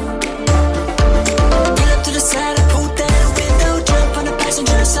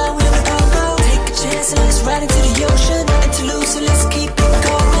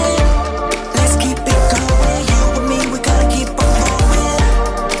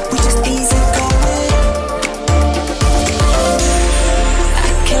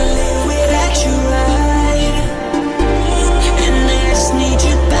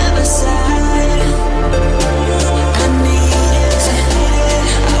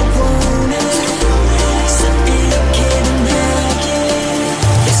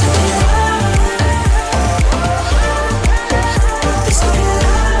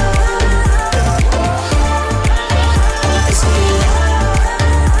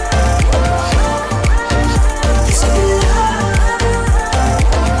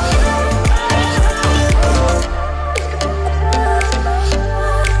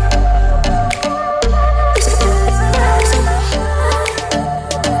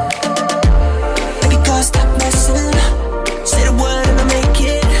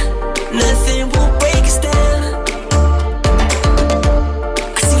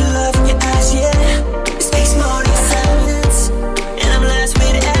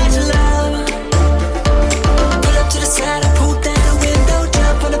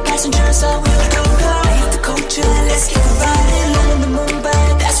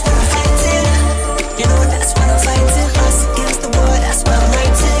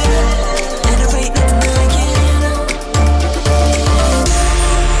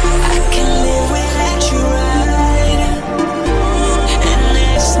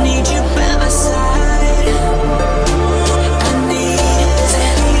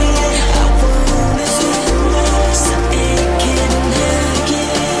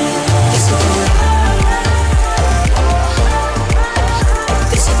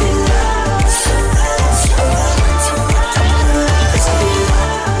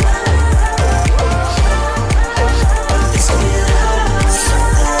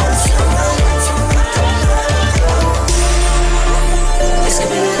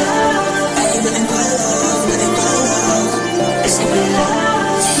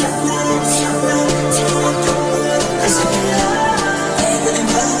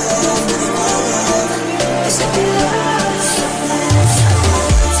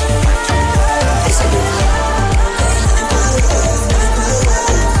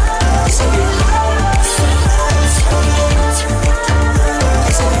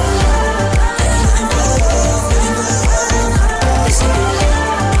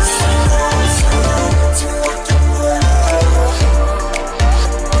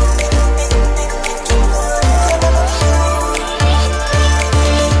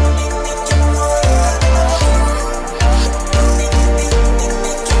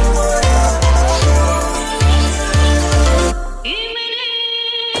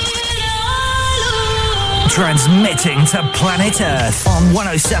 transmitting to planet Earth on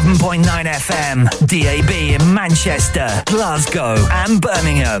 107.9 FM, DAB in Manchester, Glasgow and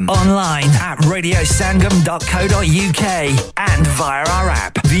Birmingham. Online at radiosangam.co.uk and via our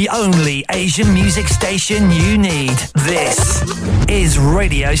app. The only Asian music station you need. This is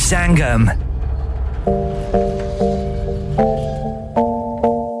Radio Sangam.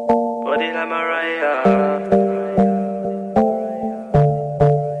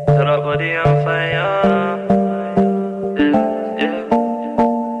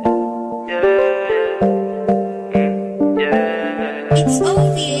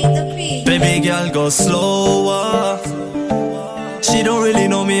 Slower. She don't really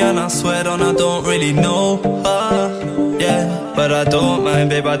know me and I swear on I don't really know her. Yeah, but I don't mind,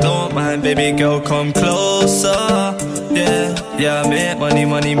 babe, I don't mind. Baby girl, come closer. Yeah, yeah, make money,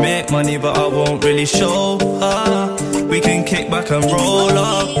 but I won't really show her. We can kick back and roll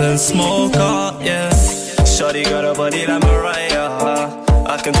up and smoke up, yeah. Shawty got a body like Mariah.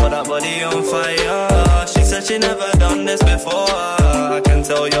 I can put that body on fire. She said she never done this before. I can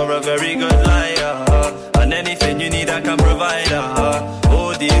tell you're a very good liar. And anything you need I can provide her.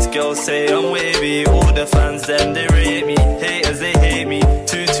 All these girls say I'm wavy. All the fans them they rate me. Haters they hate me.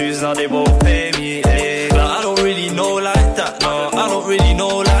 2-2s now they won't pay me. Hey. Like, I don't really know like that. No, I don't really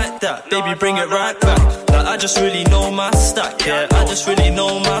know like that. Baby bring it right back. Like, I just really know my stack. Yeah, I just really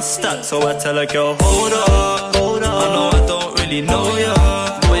know my stack. So I tell a girl hold up, hold up. I know I don't really know ya,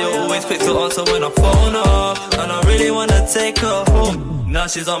 but you're always quick to answer when I phone up. And I really wanna take her home. Now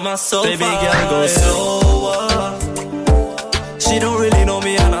she's on my sofa. Baby girl, go slower. She don't really know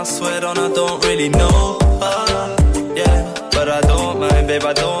me and I swear on I don't really know her. Yeah, but I don't mind, babe,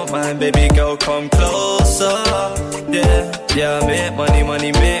 I don't mind. Baby girl, come closer. Yeah, yeah, make money,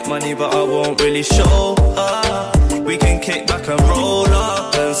 but I won't really show her. We can kick back and roll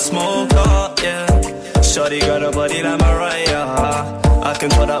up and smoke up, yeah. Shawty got a body like Mariah. I can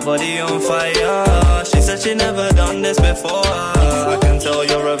put that body on fire. She said she never done this before. I can tell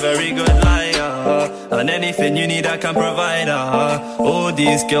you're a very good liar. And anything you need I can provide her. All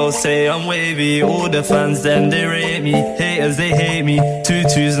these girls say I'm wavy. All the fans them they rate me. Haters they hate me.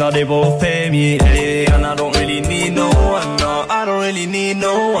 2-2s now they both pay me. Hey, and I don't really need no one, no. I don't really need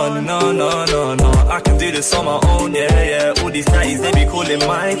no one, no, no, no, no. I can do this on my own, yeah, yeah. All these nights they be calling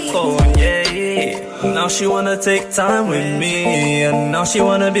my phone, yeah, yeah. Now she wanna take time with me, and now she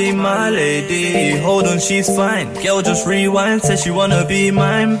wanna be my lady. Hold on, she's fine. Girl, just rewind. Says she wanna be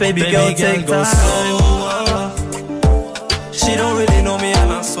mine. Baby girl, take time. Slower. She don't really know me,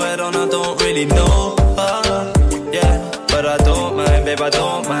 and I swear on I don't really know her. Yeah, but I don't mind, babe, I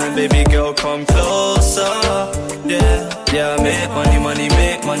don't mind. Baby girl, come closer. Yeah, yeah, make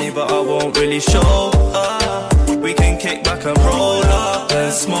money, but I won't really show her. We can kick back and roll up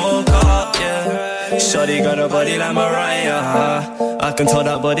and smoke up, yeah. Shawty got a body like Mariah. I can tell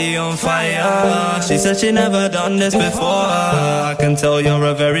that body on fire. She said she never done this before. I can tell you're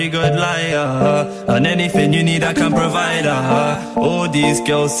a very good liar. And anything you need I can provide her. All these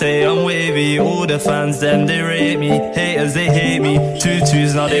girls say I'm wavy. All the fans them they rate me. Haters they hate me.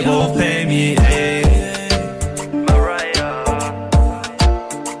 2-2s now they both pay me. Hey.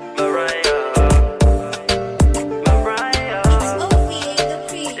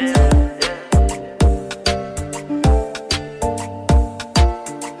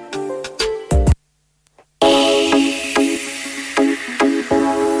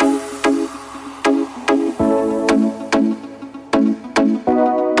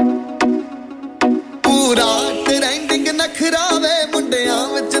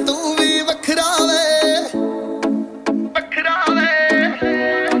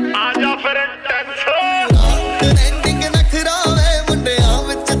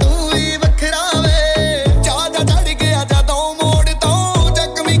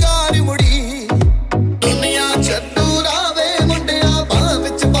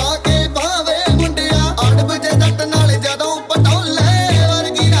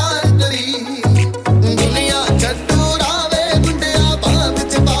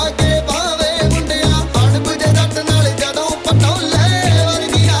 Bye.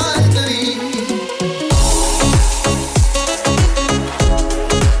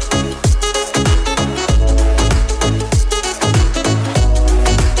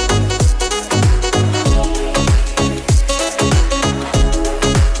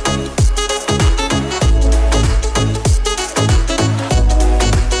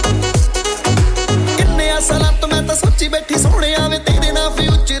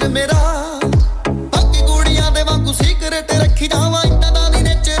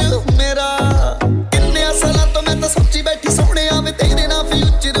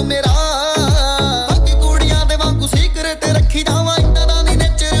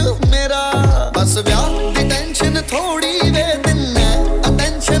 थोड़ी वे दिन है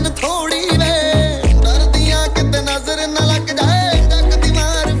attention थोड़ी वे डरदियां किते नजर न लग जाए duck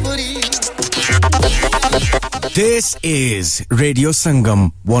दीवार पूरी This is Radio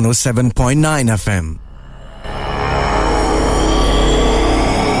Sangam 107.9 FM.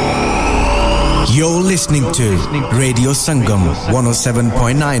 You're listening to Radio Sangam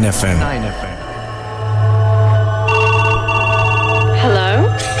 107.9 FM. Hello?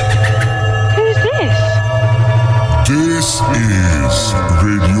 Who's this? This is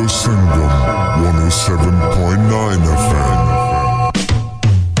Radio Sangam 107.9 FM.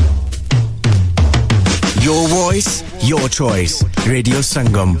 Your voice, your choice. Radio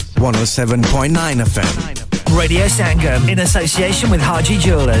Sangam 107.9 FM. Radio Sangam in association with Haji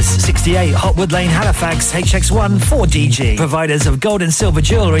Jewellers, 68 Hotwood Lane, Halifax, HX1 4DG. Providers of gold and silver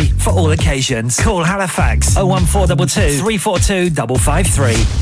jewellery for all occasions. Call Halifax 01422 342 553.